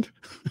weekend.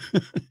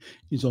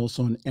 He's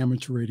also an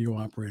amateur radio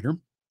operator.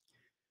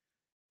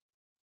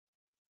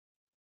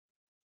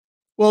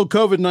 Well,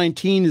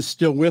 COVID-19 is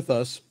still with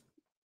us.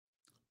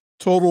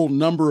 Total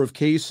number of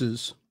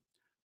cases,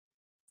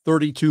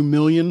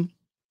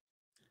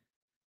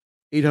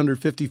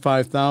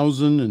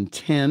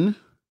 32,855,010.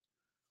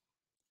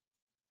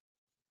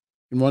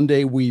 In one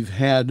day, we've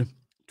had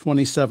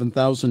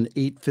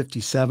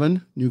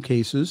 27,857 new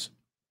cases.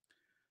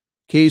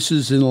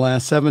 Cases in the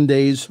last 7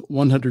 days,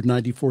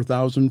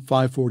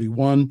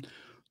 194,541.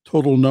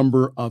 Total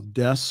number of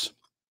deaths,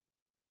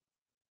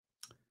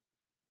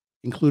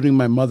 including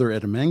my mother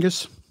at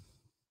Mangus,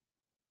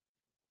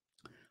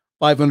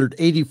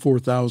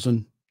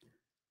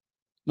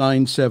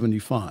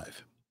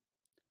 584,975.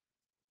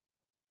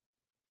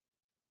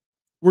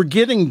 We're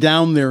getting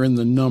down there in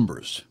the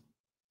numbers.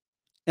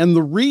 And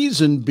the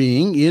reason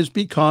being is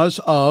because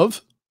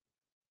of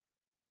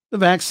the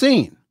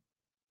vaccine.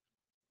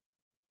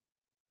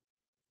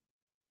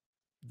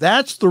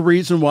 That's the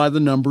reason why the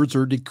numbers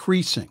are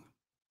decreasing,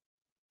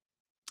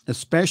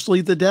 especially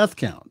the death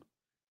count,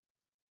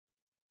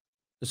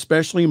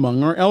 especially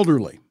among our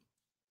elderly.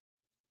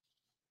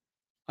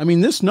 I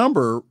mean, this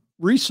number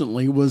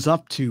recently was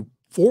up to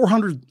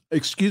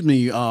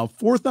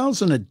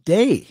 4,000 a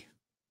day.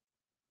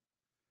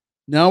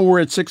 Now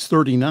we're at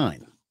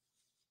 639.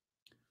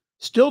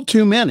 Still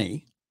too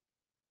many,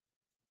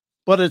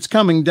 but it's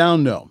coming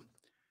down though.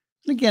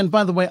 And again,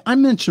 by the way, I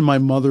mention my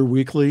mother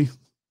weekly,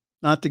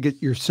 not to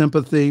get your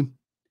sympathy.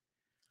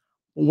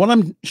 What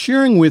I'm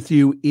sharing with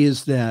you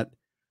is that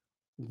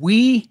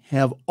we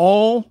have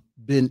all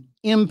been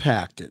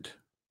impacted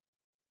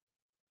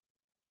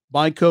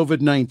by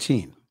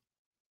COVID-19.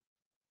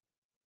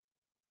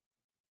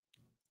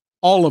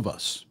 All of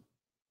us.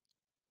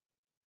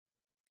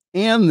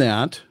 And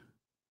that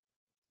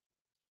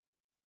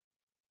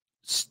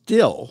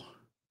still,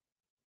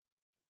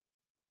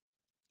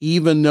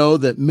 even though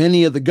that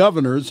many of the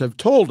governors have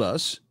told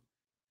us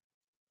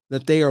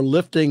that they are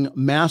lifting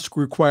mask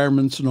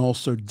requirements and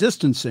also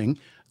distancing,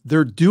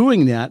 they're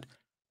doing that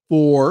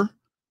for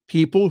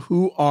people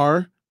who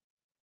are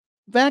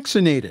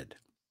vaccinated.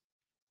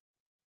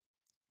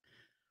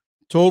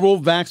 Total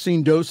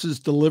vaccine doses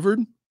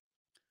delivered,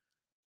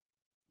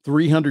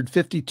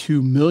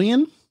 352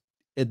 million,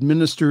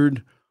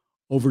 administered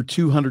over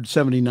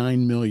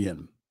 279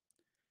 million.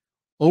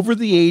 Over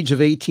the age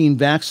of 18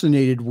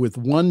 vaccinated with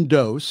one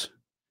dose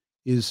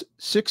is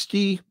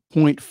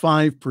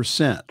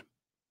 60.5%.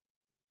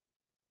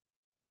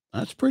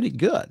 That's pretty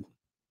good,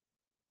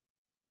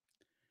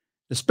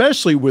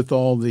 especially with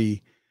all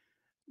the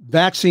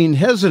vaccine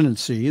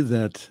hesitancy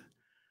that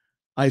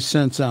I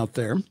sense out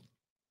there.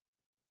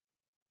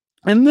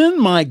 And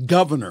then my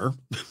governor,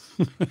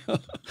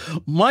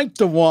 Mike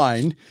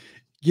DeWine,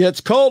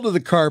 gets called to the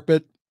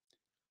carpet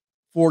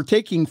for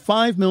taking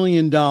 $5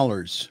 million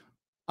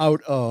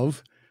out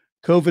of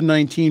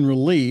COVID-19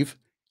 relief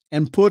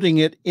and putting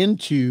it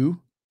into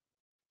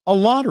a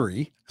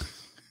lottery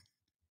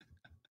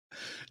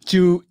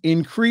to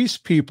increase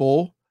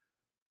people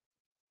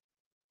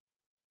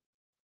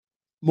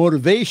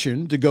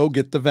motivation to go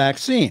get the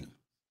vaccine.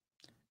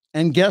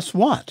 And guess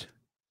what?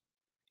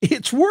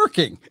 It's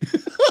working.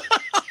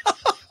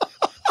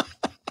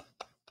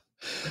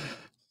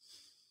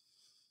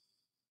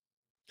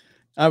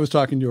 I was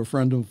talking to a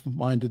friend of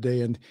mine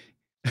today, and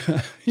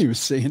he was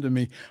saying to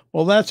me,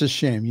 well, that's a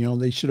shame. You know,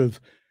 they should have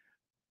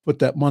put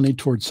that money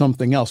towards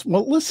something else.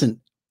 Well, listen,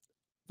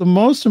 the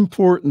most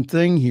important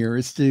thing here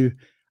is to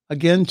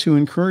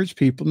encourage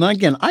people. Now,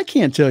 again, I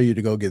can't tell you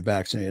to go get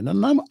vaccinated,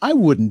 and I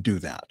wouldn't do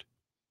that.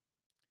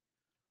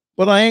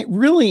 But I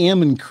really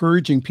am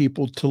encouraging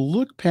people to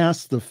look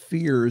past the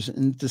fears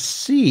and to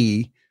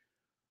see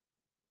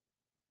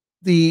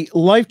the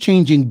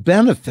life-changing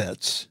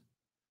benefits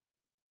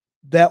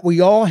that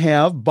we all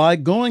have by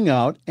going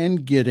out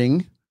and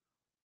getting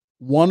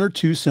one or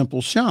two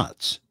simple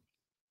shots.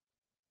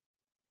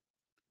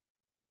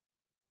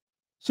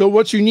 So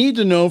what you need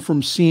to know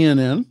from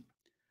CNN,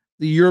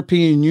 the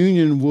European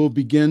Union will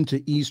begin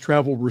to ease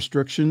travel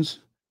restrictions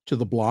to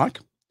the bloc,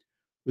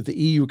 with the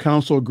EU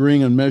Council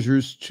agreeing on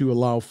measures to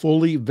allow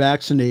fully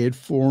vaccinated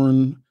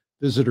foreign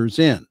visitors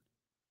in.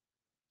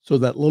 So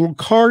that little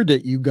card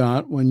that you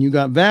got when you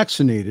got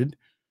vaccinated,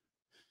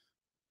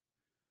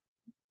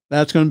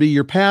 that's going to be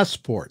your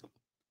passport.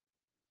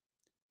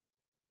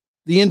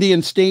 The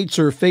Indian states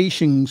are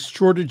facing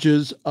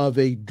shortages of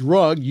a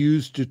drug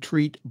used to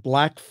treat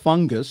black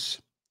fungus,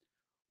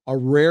 a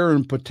rare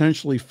and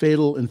potentially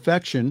fatal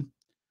infection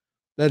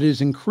that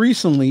is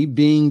increasingly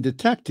being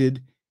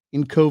detected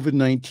in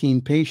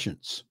COVID-19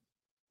 patients.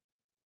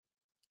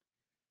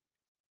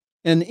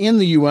 And in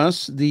the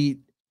U.S., the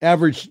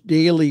average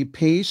daily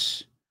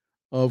pace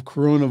of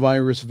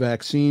coronavirus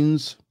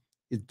vaccines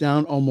is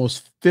down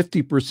almost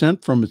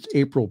 50% from its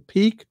April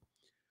peak.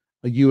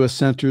 A U.S.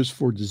 Centers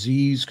for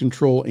Disease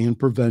Control and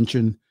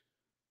Prevention,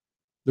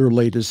 their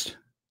latest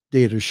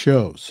data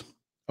shows.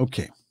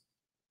 Okay.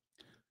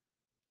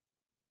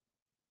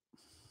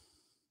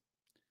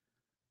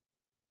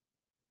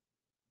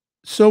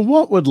 So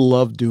what would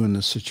love do in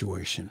this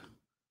situation?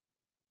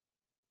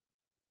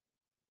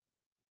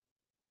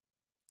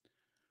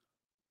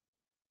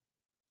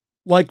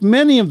 Like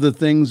many of the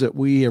things that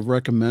we have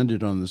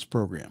recommended on this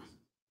program,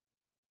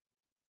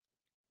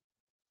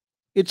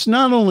 it's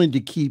not only to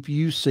keep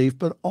you safe,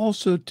 but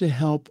also to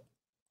help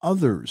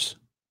others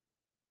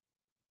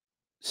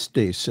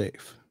stay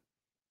safe.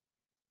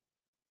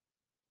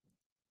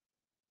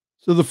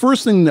 So the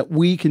first thing that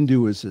we can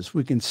do is this.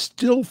 We can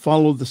still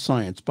follow the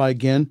science by,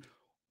 again,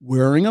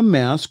 wearing a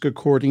mask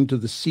according to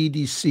the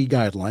CDC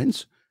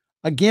guidelines.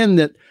 Again,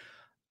 that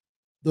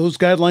those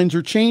guidelines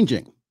are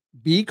changing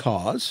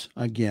because,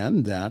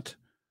 again, that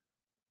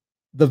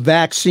the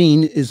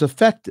vaccine is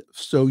effective.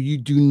 So you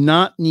do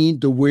not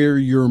need to wear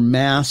your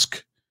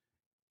mask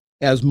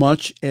as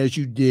much as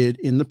you did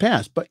in the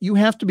past, but you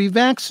have to be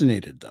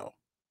vaccinated, though.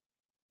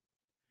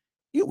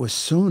 It was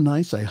so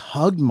nice. I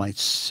hugged my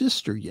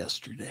sister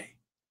yesterday.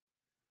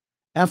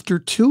 After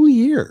 2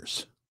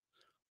 years,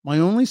 my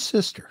only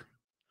sister.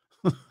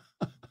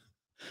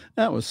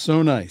 That was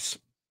so nice.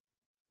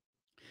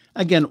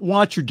 Again,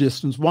 watch your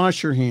distance,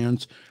 wash your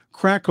hands,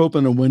 crack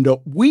open a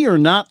window. We are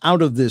not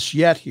out of this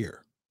yet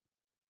here.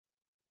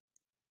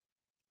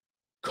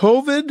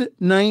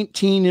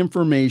 COVID-19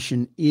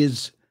 information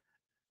is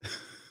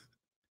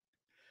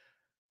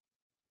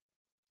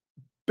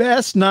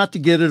best not to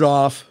get it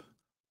off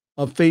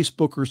of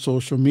Facebook or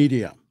social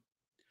media.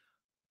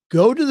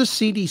 Go to the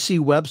CDC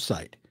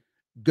website.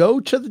 Go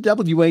to the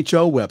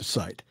WHO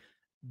website.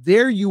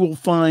 There you will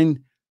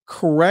find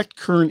correct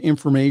current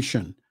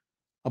information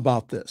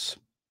about this.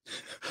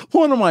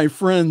 One of my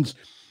friends,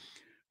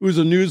 who's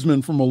a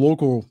newsman from a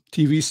local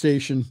TV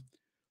station,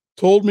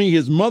 told me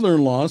his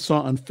mother-in-law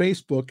saw on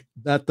Facebook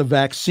that the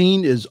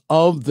vaccine is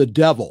of the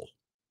devil.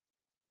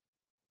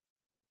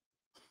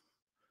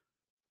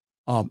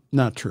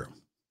 Not true.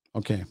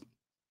 Okay.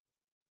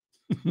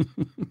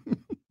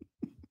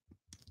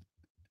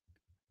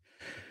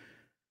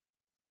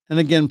 And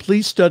again,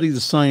 please study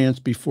the science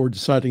before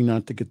deciding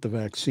not to get the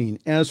vaccine.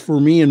 As for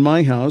me and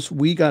my house,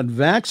 we got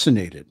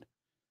vaccinated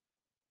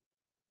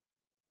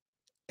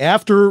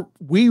after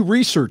we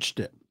researched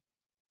it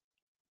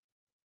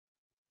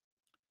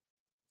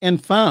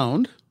and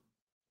found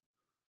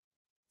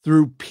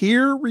through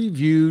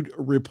peer-reviewed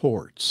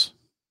reports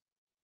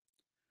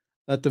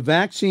that the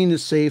vaccine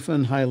is safe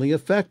and highly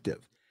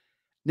effective.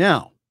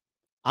 Now,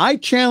 I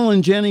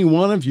challenge any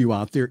one of you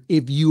out there,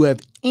 if you have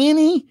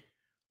any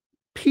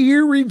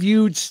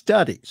peer-reviewed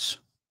studies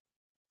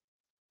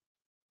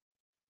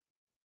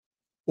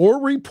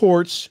or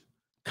reports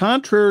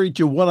contrary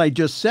to what I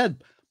just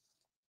said,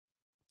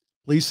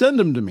 please send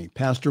them to me,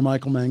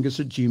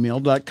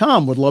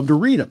 pastormichaelmangus@gmail.com. Would love to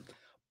read them.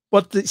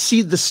 But the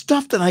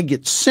stuff that I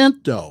get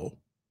sent, though,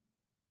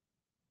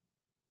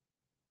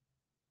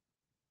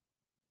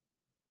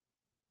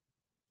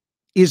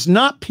 is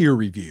not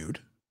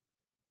peer-reviewed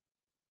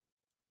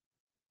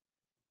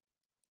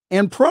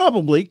and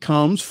probably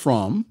comes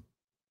from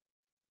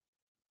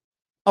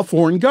a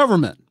foreign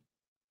government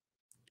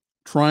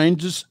trying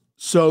to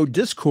sow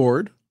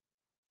discord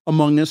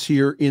among us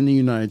here in the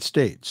United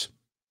States.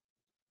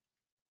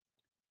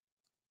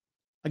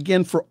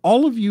 Again, for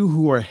all of you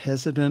who are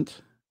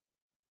hesitant,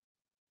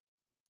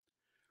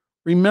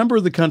 remember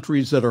the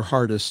countries that are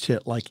hardest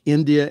hit, like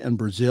India and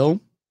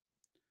Brazil.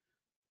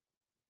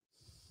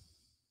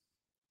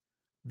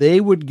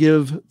 They would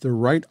give the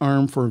right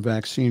arm for a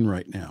vaccine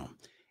right now.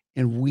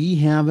 And we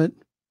have it.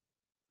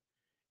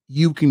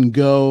 You can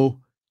go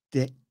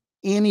to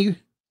any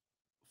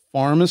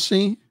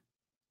pharmacy,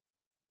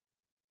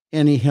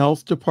 any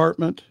health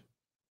department.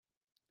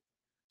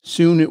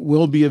 Soon it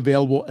will be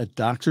available at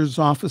doctors'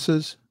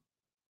 offices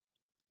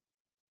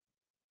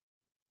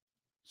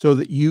so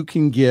that you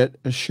can get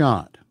a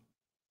shot.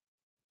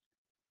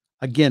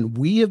 Again,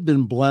 we have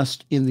been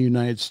blessed in the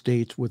United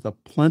States with a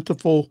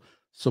plentiful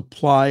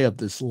supply of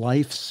this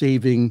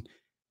life-saving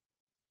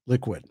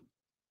liquid.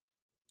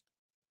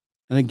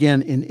 And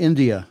again, in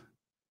India,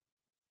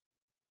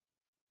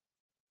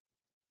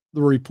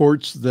 the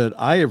reports that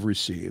I have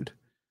received,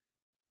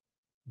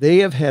 they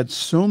have had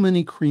so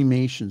many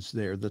cremations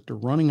there that they're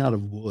running out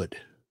of wood.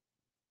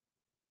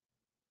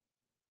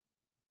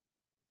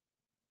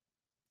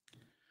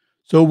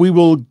 So we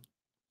will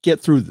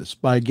get through this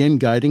by, again,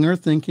 guiding our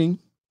thinking.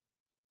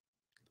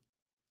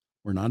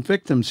 We're not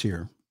victims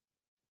here.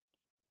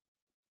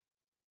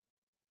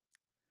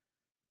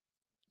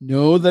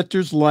 Know that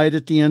there's light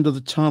at the end of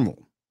the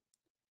tunnel.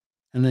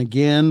 And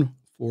again,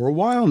 for a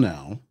while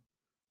now,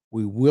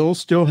 we will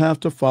still have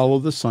to follow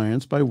the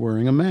science by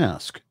wearing a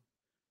mask.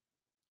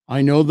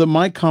 I know that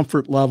my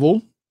comfort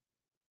level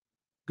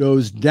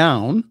goes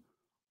down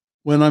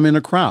when I'm in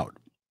a crowd.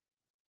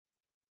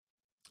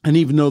 And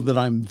even though that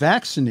I'm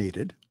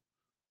vaccinated,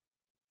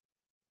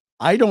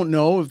 I don't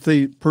know if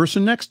the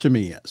person next to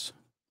me is.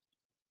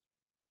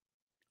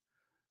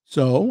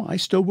 So I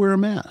still wear a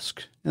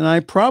mask, and I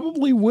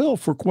probably will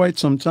for quite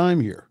some time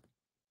here.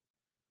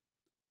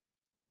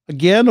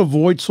 Again,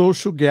 avoid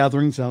social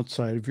gatherings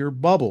outside of your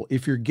bubble.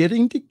 If you're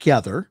getting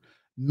together,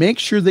 make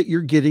sure that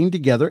you're getting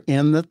together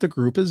and that the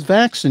group is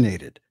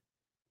vaccinated.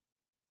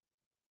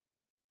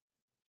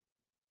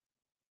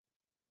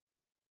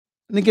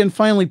 And again,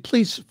 finally,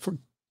 please, for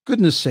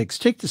goodness sakes,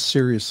 take this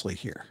seriously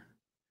here.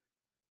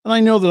 And I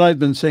know that I've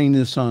been saying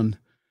this on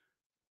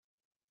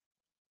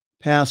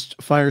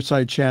past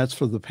Fireside Chats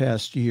for the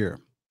past year.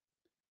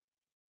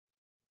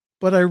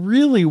 But I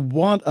really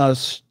want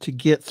us to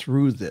get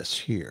through this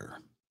here.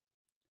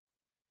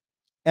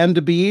 and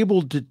to be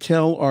able to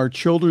tell our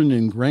children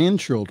and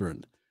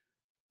grandchildren,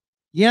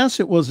 yes,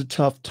 it was a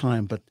tough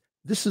time, but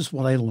this is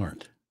what I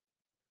learned.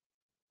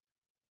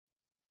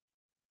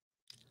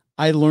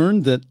 I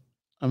learned that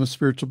I'm a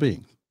spiritual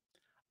being.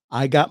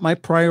 I got my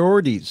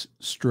priorities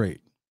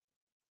straight.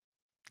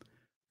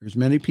 There's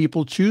many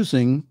people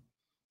choosing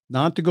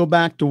not to go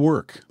back to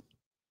work,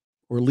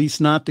 or at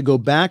least not to go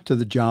back to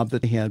the job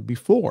that they had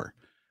before,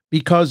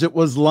 because it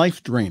was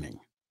life draining.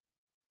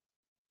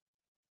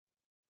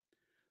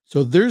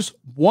 So there's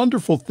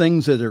wonderful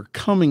things that are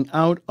coming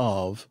out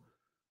of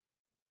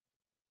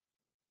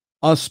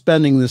us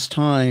spending this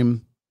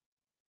time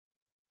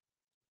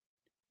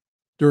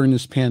during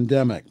this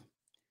pandemic.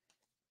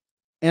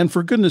 And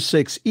for goodness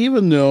sakes,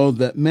 even though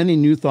that many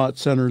New Thought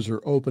centers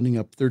are opening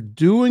up, they're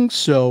doing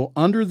so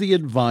under the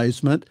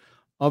advisement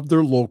of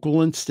their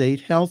local and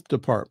state health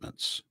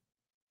departments.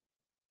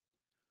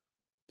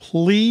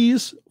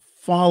 Please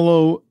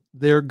follow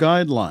their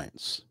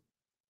guidelines.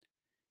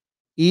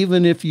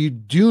 Even if you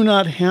do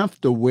not have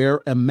to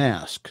wear a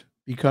mask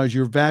because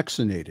you're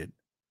vaccinated,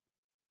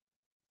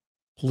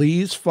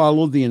 please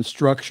follow the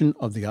instruction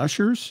of the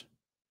ushers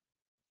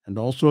and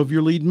also of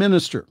your lead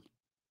minister.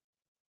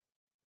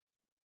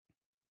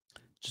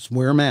 Just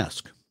wear a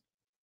mask.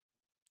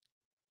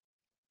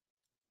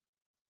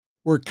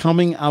 We're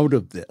coming out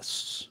of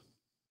this.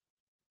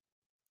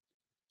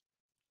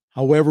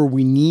 However,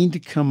 we need to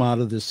come out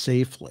of this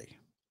safely.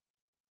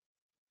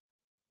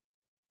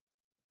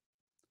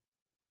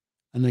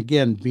 And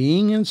again,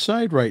 being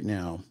inside right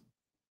now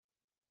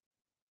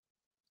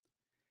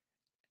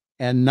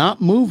and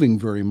not moving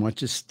very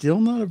much is still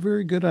not a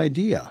very good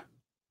idea.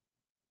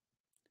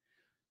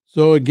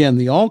 So again,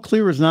 the all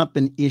clear has not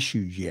been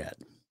issued yet.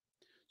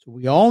 So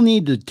we all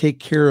need to take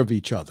care of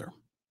each other.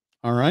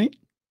 All right?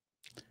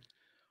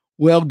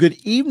 Well, good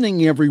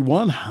evening,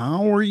 everyone.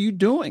 How are you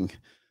doing?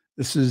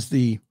 This is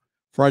the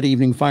Friday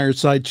evening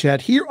fireside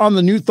chat here on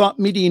the New Thought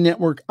Media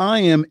Network. I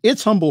am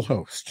its humble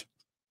host,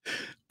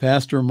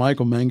 Pastor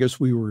Michael Mangus.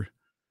 We were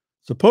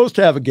supposed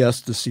to have a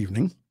guest this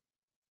evening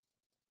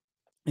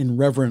in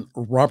Reverend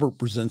Robert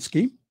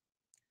Brzezinski.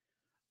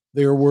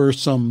 There were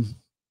some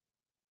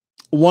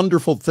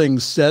wonderful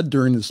things said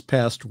during this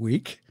past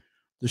week.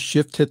 The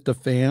shift hit the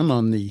fan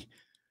on the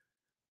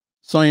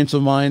Science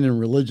of Mind and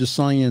Religious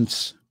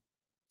Science,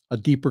 a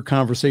Deeper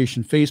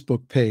Conversation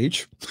Facebook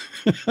page.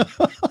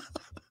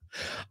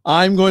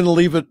 I'm going to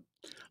leave it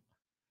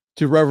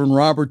to Reverend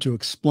Robert to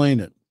explain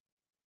it.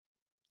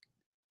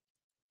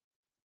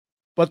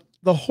 But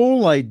the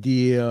whole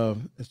idea,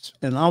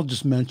 and I'll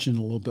just mention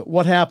a little bit,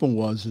 what happened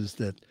is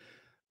that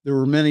there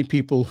were many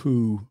people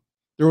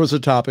there was a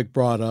topic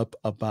brought up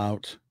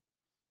about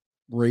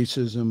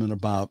racism and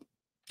about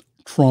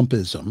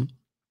Trumpism,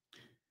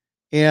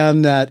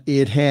 and that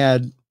it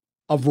had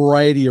a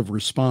variety of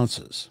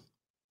responses.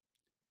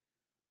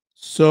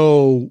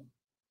 So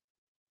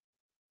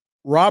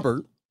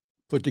Robert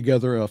put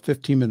together a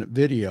 15-minute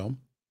video,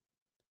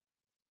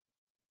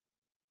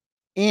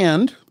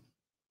 and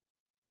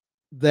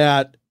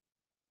that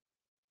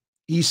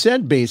he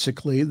said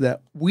basically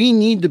that we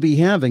need to be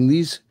having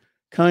these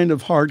kind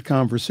of hard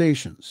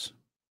conversations.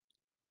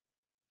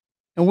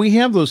 And we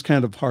have those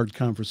kind of hard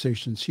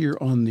conversations here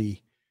on the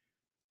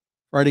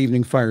Friday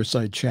evening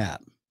fireside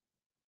chat.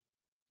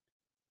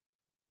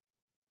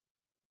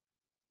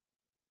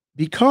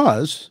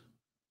 Because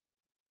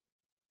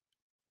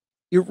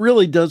it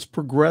really does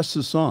progress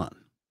us on.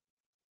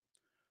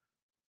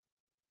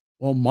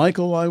 Well,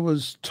 Michael, I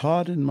was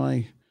taught in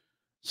my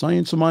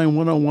Science of Mind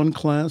 101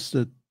 class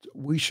that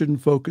we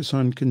shouldn't focus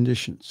on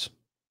conditions.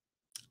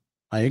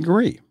 I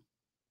agree.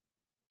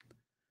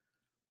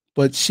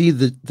 But see,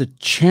 the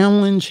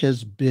challenge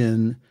has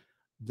been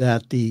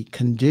that the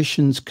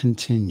conditions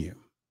continue.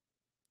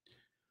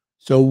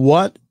 So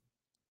what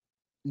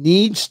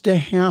needs to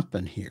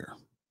happen here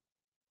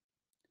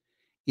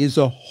is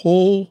a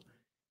whole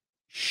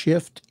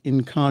shift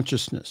in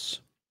consciousness,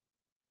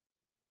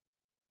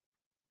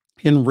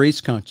 in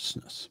race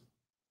consciousness.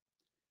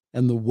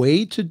 And the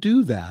way to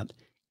do that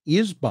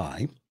is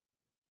by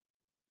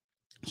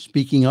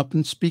speaking up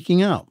and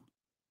speaking out,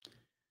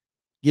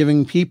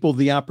 giving people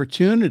the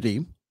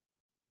opportunity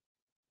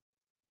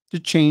to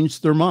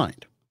change their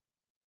mind.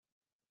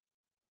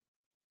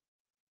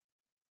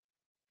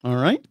 All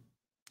right?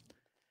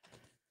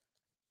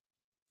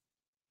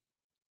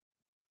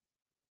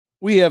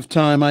 We have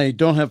time. I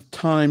don't have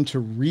time to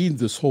read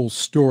this whole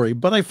story,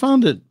 but I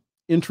found it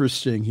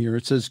interesting here.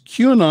 It says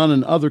QAnon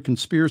and other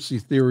conspiracy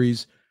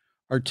theories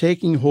are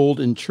taking hold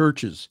in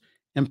churches,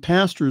 and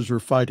pastors are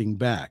fighting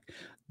back.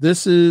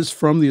 This is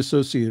from the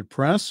Associated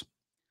Press.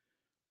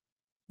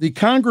 The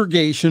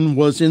congregation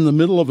was in the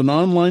middle of an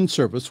online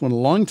service when a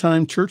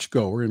longtime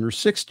churchgoer in her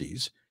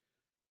 60s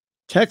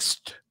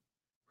texted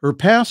her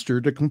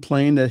pastor to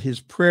complain that his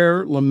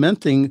prayer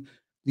lamenting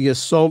the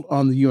assault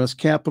on the U.S.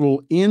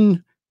 Capitol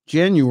in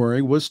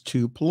January was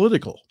too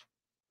political.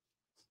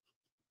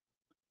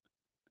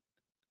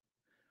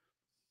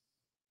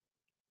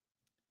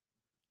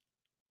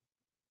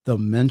 The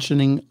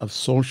mentioning of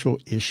social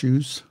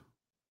issues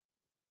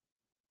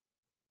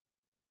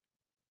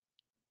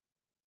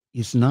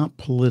is not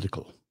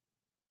political.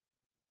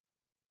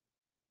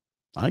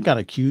 I got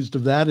accused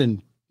of that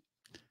in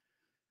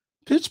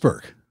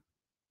Pittsburgh.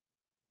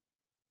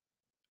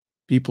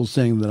 People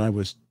saying that I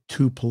was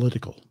too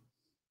political.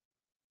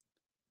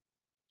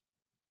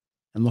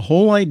 And the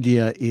whole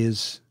idea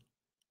is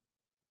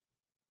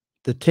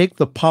to take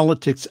the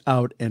politics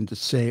out and to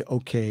say,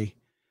 okay,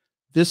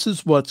 this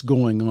is what's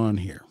going on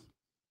here.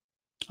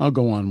 I'll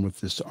go on with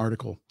this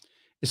article.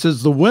 It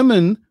says the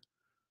women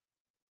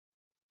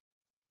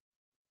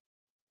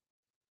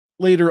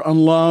later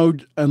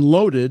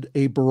unloaded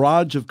a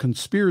barrage of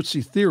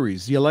conspiracy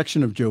theories. The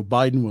election of Joe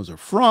Biden was a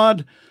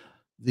fraud.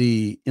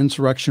 The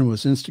insurrection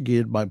was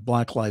instigated by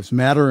Black Lives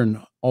Matter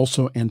and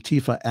also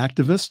Antifa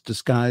activists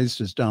disguised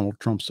as Donald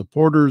Trump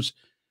supporters.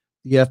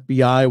 The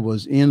FBI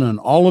was in on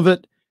all of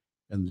it,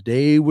 and the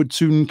day would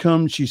soon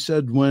come, she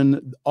said,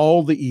 when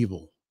all the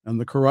evil and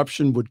the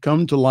corruption would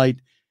come to light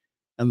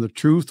and the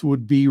truth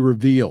would be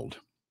revealed.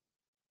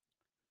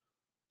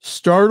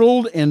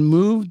 Startled and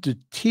moved to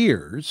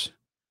tears,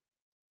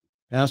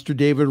 Pastor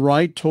David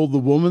Wright told the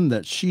woman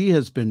that she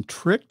has been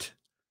tricked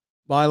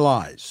by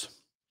lies.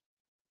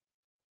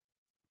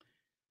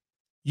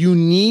 You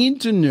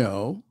need to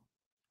know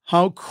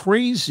how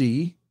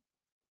crazy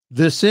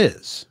this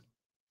is,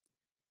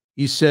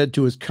 he said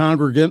to his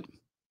congregant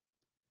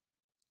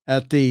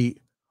at the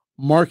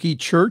Markey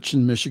Church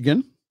in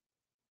Michigan.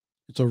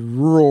 It's a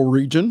rural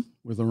region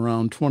with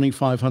around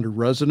 2,500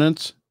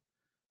 residents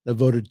that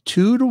voted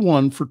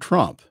 2-1 for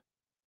Trump.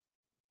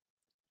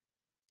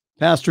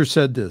 Pastor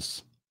said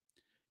this,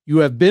 "You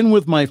have been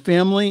with my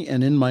family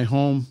and in my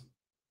home,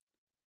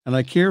 and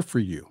I care for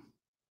you.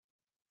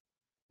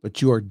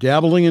 But you are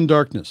dabbling in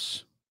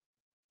darkness.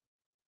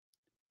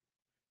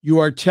 You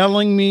are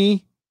telling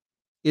me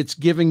it's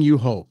giving you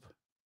hope.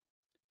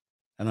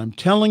 And I'm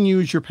telling you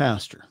as your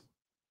pastor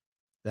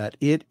that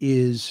it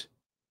is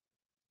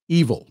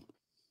evil."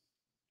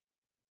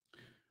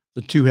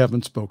 The two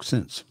haven't spoke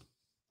since.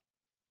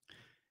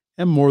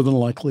 And more than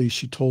likely,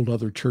 she told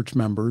other church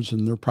members,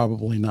 and they're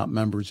probably not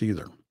members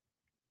either.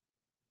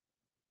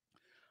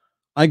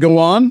 I go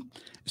on.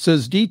 It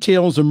says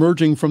details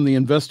emerging from the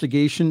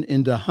investigation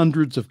into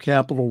hundreds of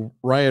Capitol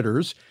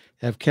rioters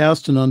have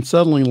cast an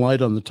unsettling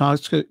light on the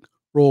toxic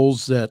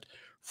roles that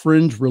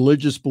fringe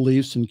religious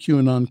beliefs and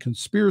QAnon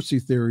conspiracy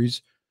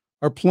theories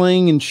are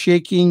playing in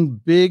shaking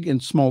big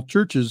and small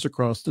churches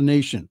across the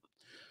nation.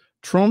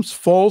 Trump's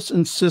false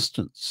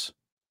insistence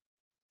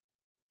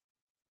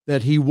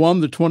that he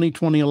won the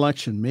 2020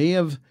 election may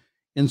have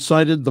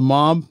incited the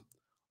mob,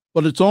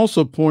 but it's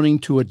also pointing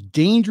to a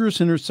dangerous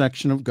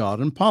intersection of God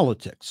and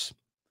politics.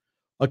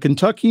 A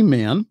Kentucky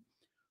man,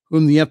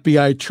 whom the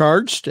FBI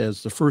charged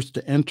as the first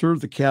to enter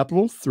the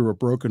Capitol through a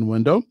broken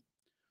window,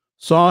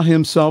 saw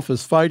himself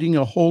as fighting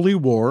a holy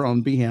war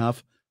on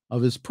behalf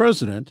of his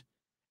president,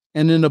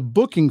 and in a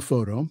booking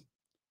photo,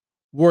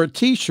 wore a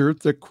t-shirt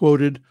that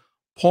quoted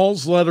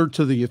Paul's letter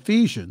to the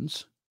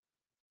Ephesians,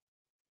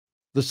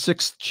 the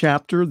 6th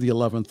chapter, the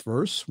 11th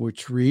verse,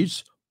 which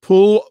reads,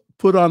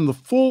 "Put on the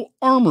full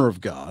armor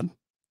of God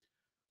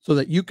so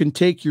that you can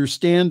take your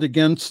stand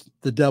against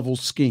the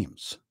devil's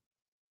schemes."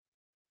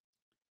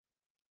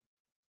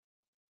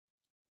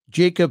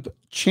 Jacob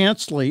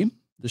Chansley,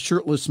 the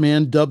shirtless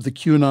man dubbed the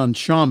QAnon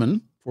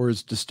shaman for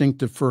his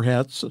distinctive fur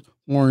hats,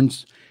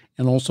 horns,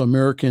 and also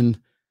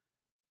American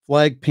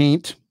flag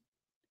paint,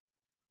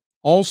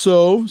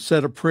 also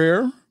said a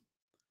prayer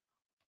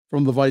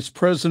from the vice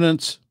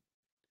president's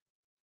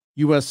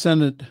U.S.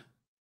 Senate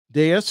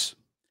dais,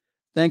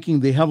 thanking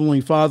the Heavenly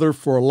Father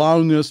for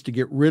allowing us to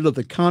get rid of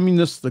the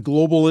communists, the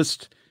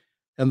globalists,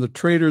 and the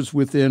traitors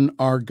within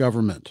our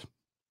government.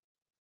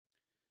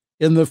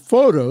 In the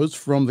photos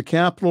from the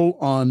Capitol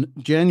on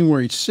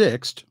January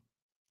 6th,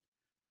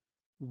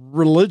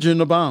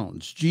 religion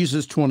abounds.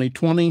 Jesus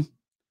 2020,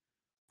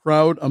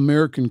 proud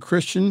American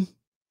Christian.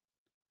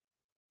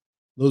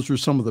 Those were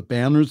some of the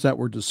banners that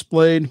were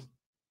displayed.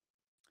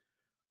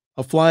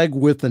 A flag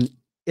with an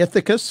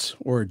Ithacus,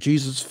 or a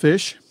Jesus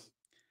fish,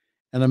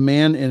 and a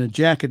man in a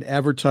jacket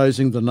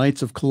advertising the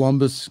Knights of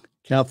Columbus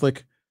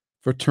Catholic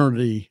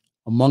fraternity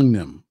among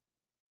them.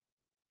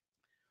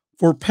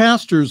 For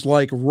pastors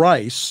like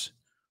Rice,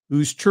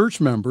 whose church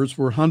members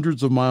were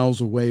hundreds of miles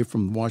away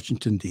from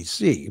Washington,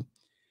 D.C.,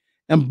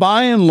 and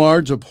by and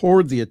large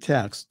abhorred the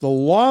attacks, the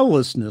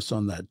lawlessness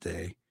on that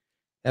day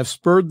have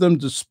spurred them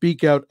to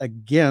speak out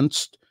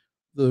against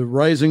the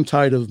rising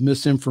tide of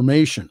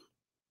misinformation.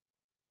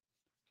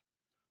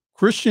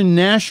 Christian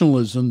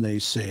nationalism, they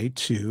say,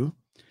 too,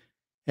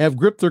 have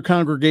gripped their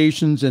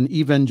congregations and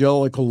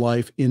evangelical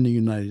life in the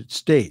United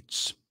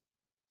States.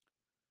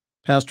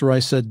 Pastor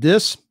Rice said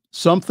this,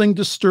 "Something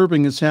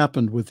disturbing has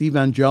happened with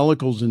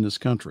evangelicals in this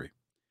country,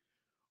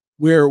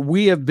 where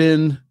we have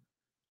been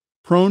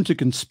prone to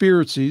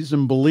conspiracies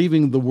and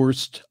believing the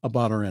worst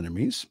about our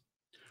enemies,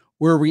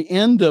 where we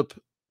end up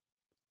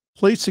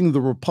placing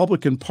the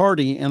Republican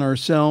Party and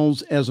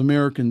ourselves as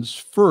Americans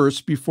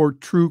first before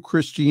true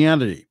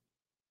Christianity.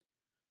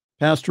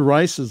 Pastor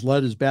Rice has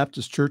led his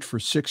Baptist church for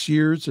 6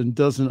 years and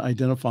doesn't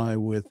identify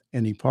with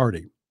any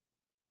party."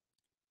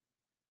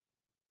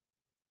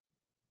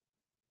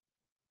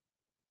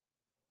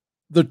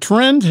 The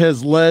trend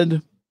has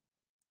led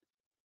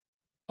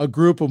a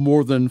group of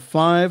more than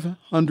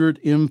 500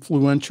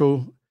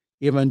 influential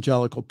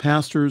evangelical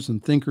pastors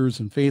and thinkers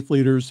and faith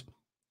leaders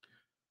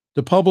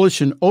to publish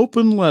an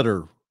open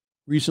letter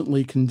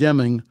recently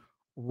condemning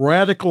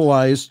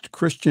radicalized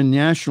Christian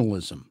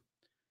nationalism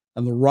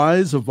and the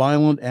rise of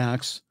violent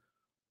acts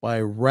by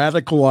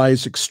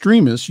radicalized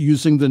extremists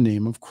using the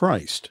name of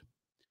Christ.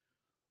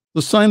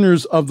 The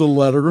signers of the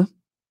letter,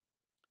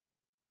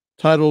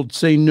 titled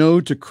Say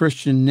No to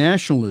Christian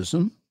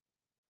Nationalism,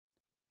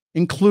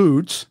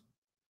 includes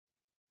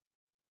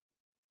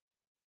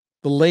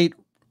the late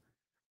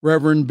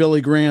Reverend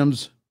Billy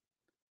Graham's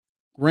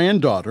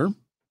granddaughter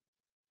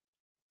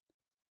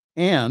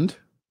and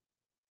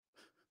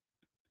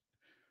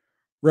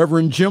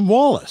Reverend Jim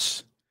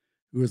Wallace,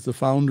 who is the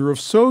founder of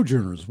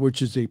Sojourners,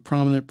 which is a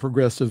prominent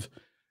progressive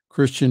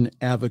Christian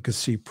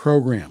advocacy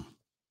program.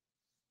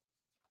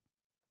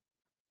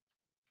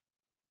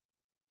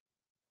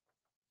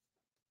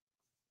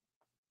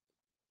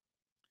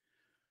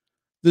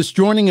 This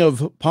joining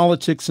of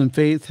politics and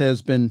faith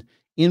has been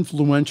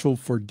influential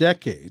for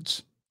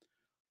decades,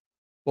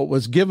 but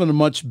was given a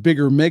much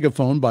bigger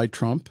megaphone by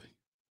Trump,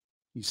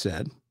 he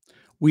said.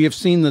 We have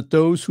seen that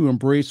those who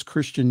embrace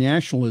Christian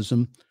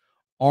nationalism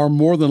are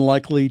more than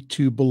likely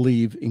to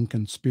believe in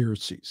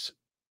conspiracies.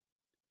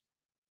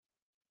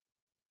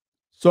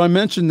 So I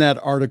mentioned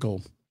that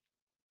article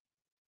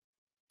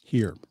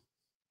here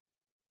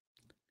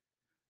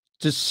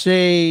to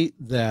say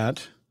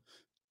that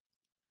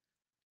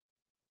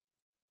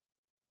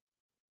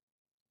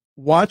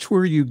watch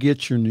where you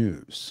get your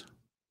news.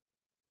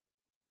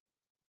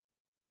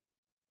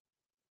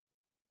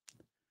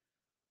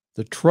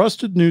 The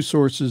trusted news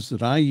sources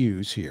that I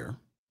use here,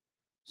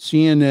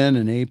 CNN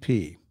and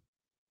AP,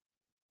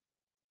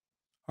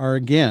 are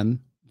again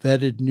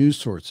vetted news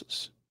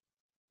sources.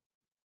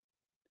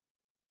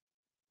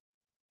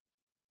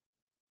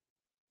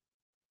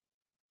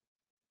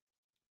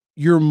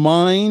 Your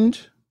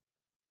mind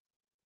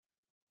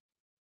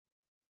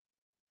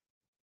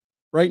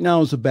right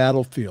now is a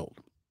battlefield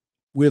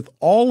with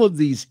all of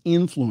these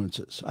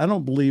influences. I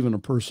don't believe in a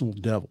personal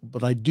devil,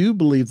 but I do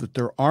believe that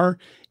there are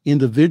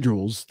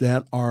individuals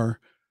that are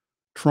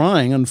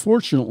trying,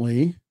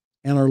 unfortunately,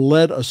 and are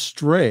led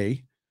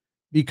astray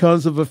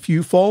because of a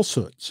few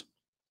falsehoods.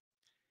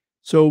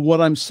 So what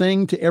I'm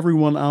saying to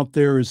everyone out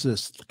there is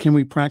this: can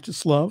we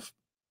practice love?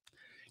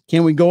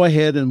 Can we go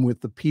ahead and with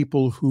the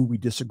people who we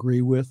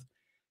disagree with,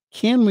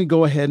 can we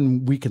go ahead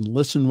and we can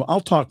listen?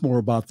 I'll talk more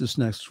about this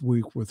next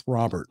week with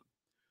Robert.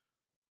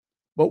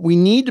 But we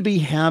need to be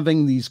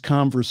having these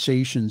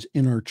conversations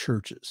in our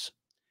churches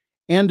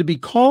and to be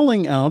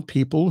calling out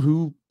people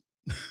who,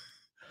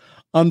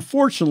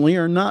 unfortunately,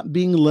 are not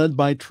being led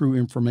by true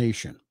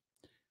information.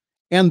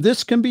 And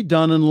this can be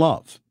done in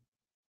love,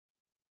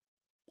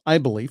 I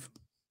believe.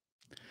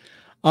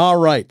 All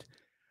right.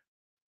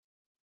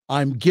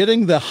 I'm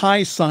getting the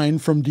high sign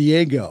from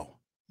Diego.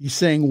 He's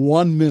saying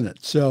 1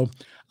 minute. So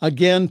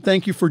again,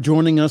 thank you for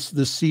joining us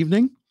this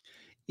evening.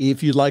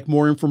 If you'd like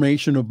more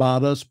information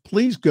about us,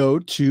 please go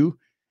to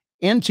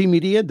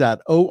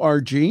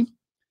ntmedia.org.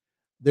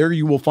 There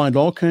you will find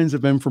all kinds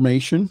of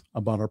information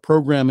about our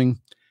programming.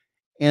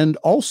 And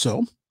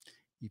also,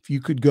 if you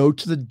could go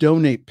to the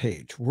donate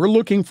page, we're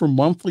looking for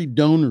monthly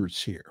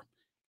donors here.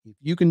 If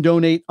you can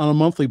donate on a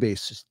monthly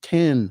basis,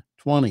 10,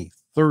 20,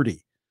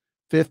 30,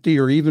 50,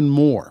 or even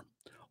more,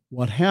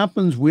 what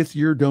happens with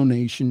your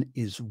donation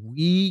is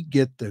we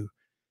get to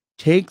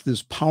take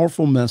this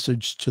powerful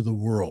message to the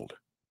world.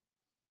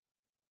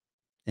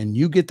 And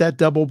you get that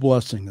double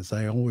blessing, as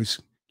I always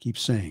keep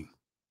saying.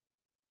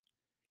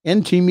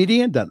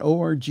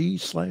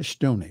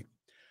 ntmedia.org/donate.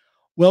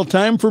 Well,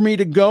 time for me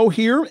to go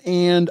here,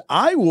 and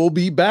I will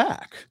be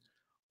back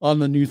on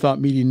the New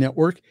Thought Media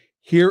Network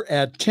here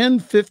at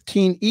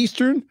 10:15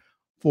 Eastern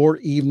for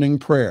evening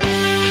prayer.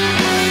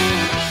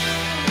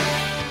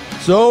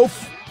 So,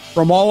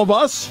 from all of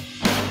us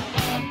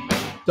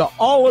to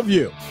all of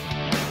you,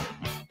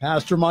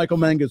 Pastor Michael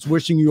Mangus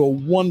wishing you a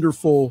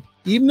wonderful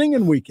evening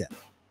and weekend.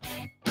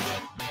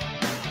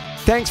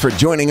 Thanks for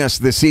joining us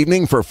this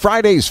evening for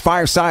Friday's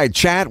Fireside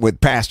Chat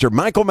with Pastor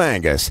Michael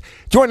Mangus.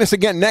 Join us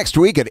again next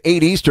week at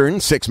 8 Eastern,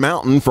 6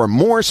 Mountain for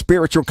more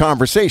spiritual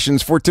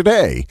conversations for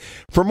today.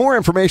 For more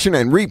information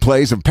and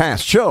replays of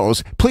past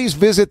shows, please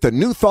visit the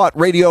New Thought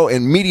Radio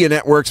and Media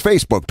Network's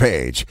Facebook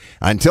page.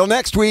 Until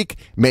next week,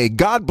 may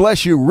God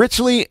bless you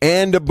richly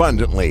and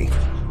abundantly.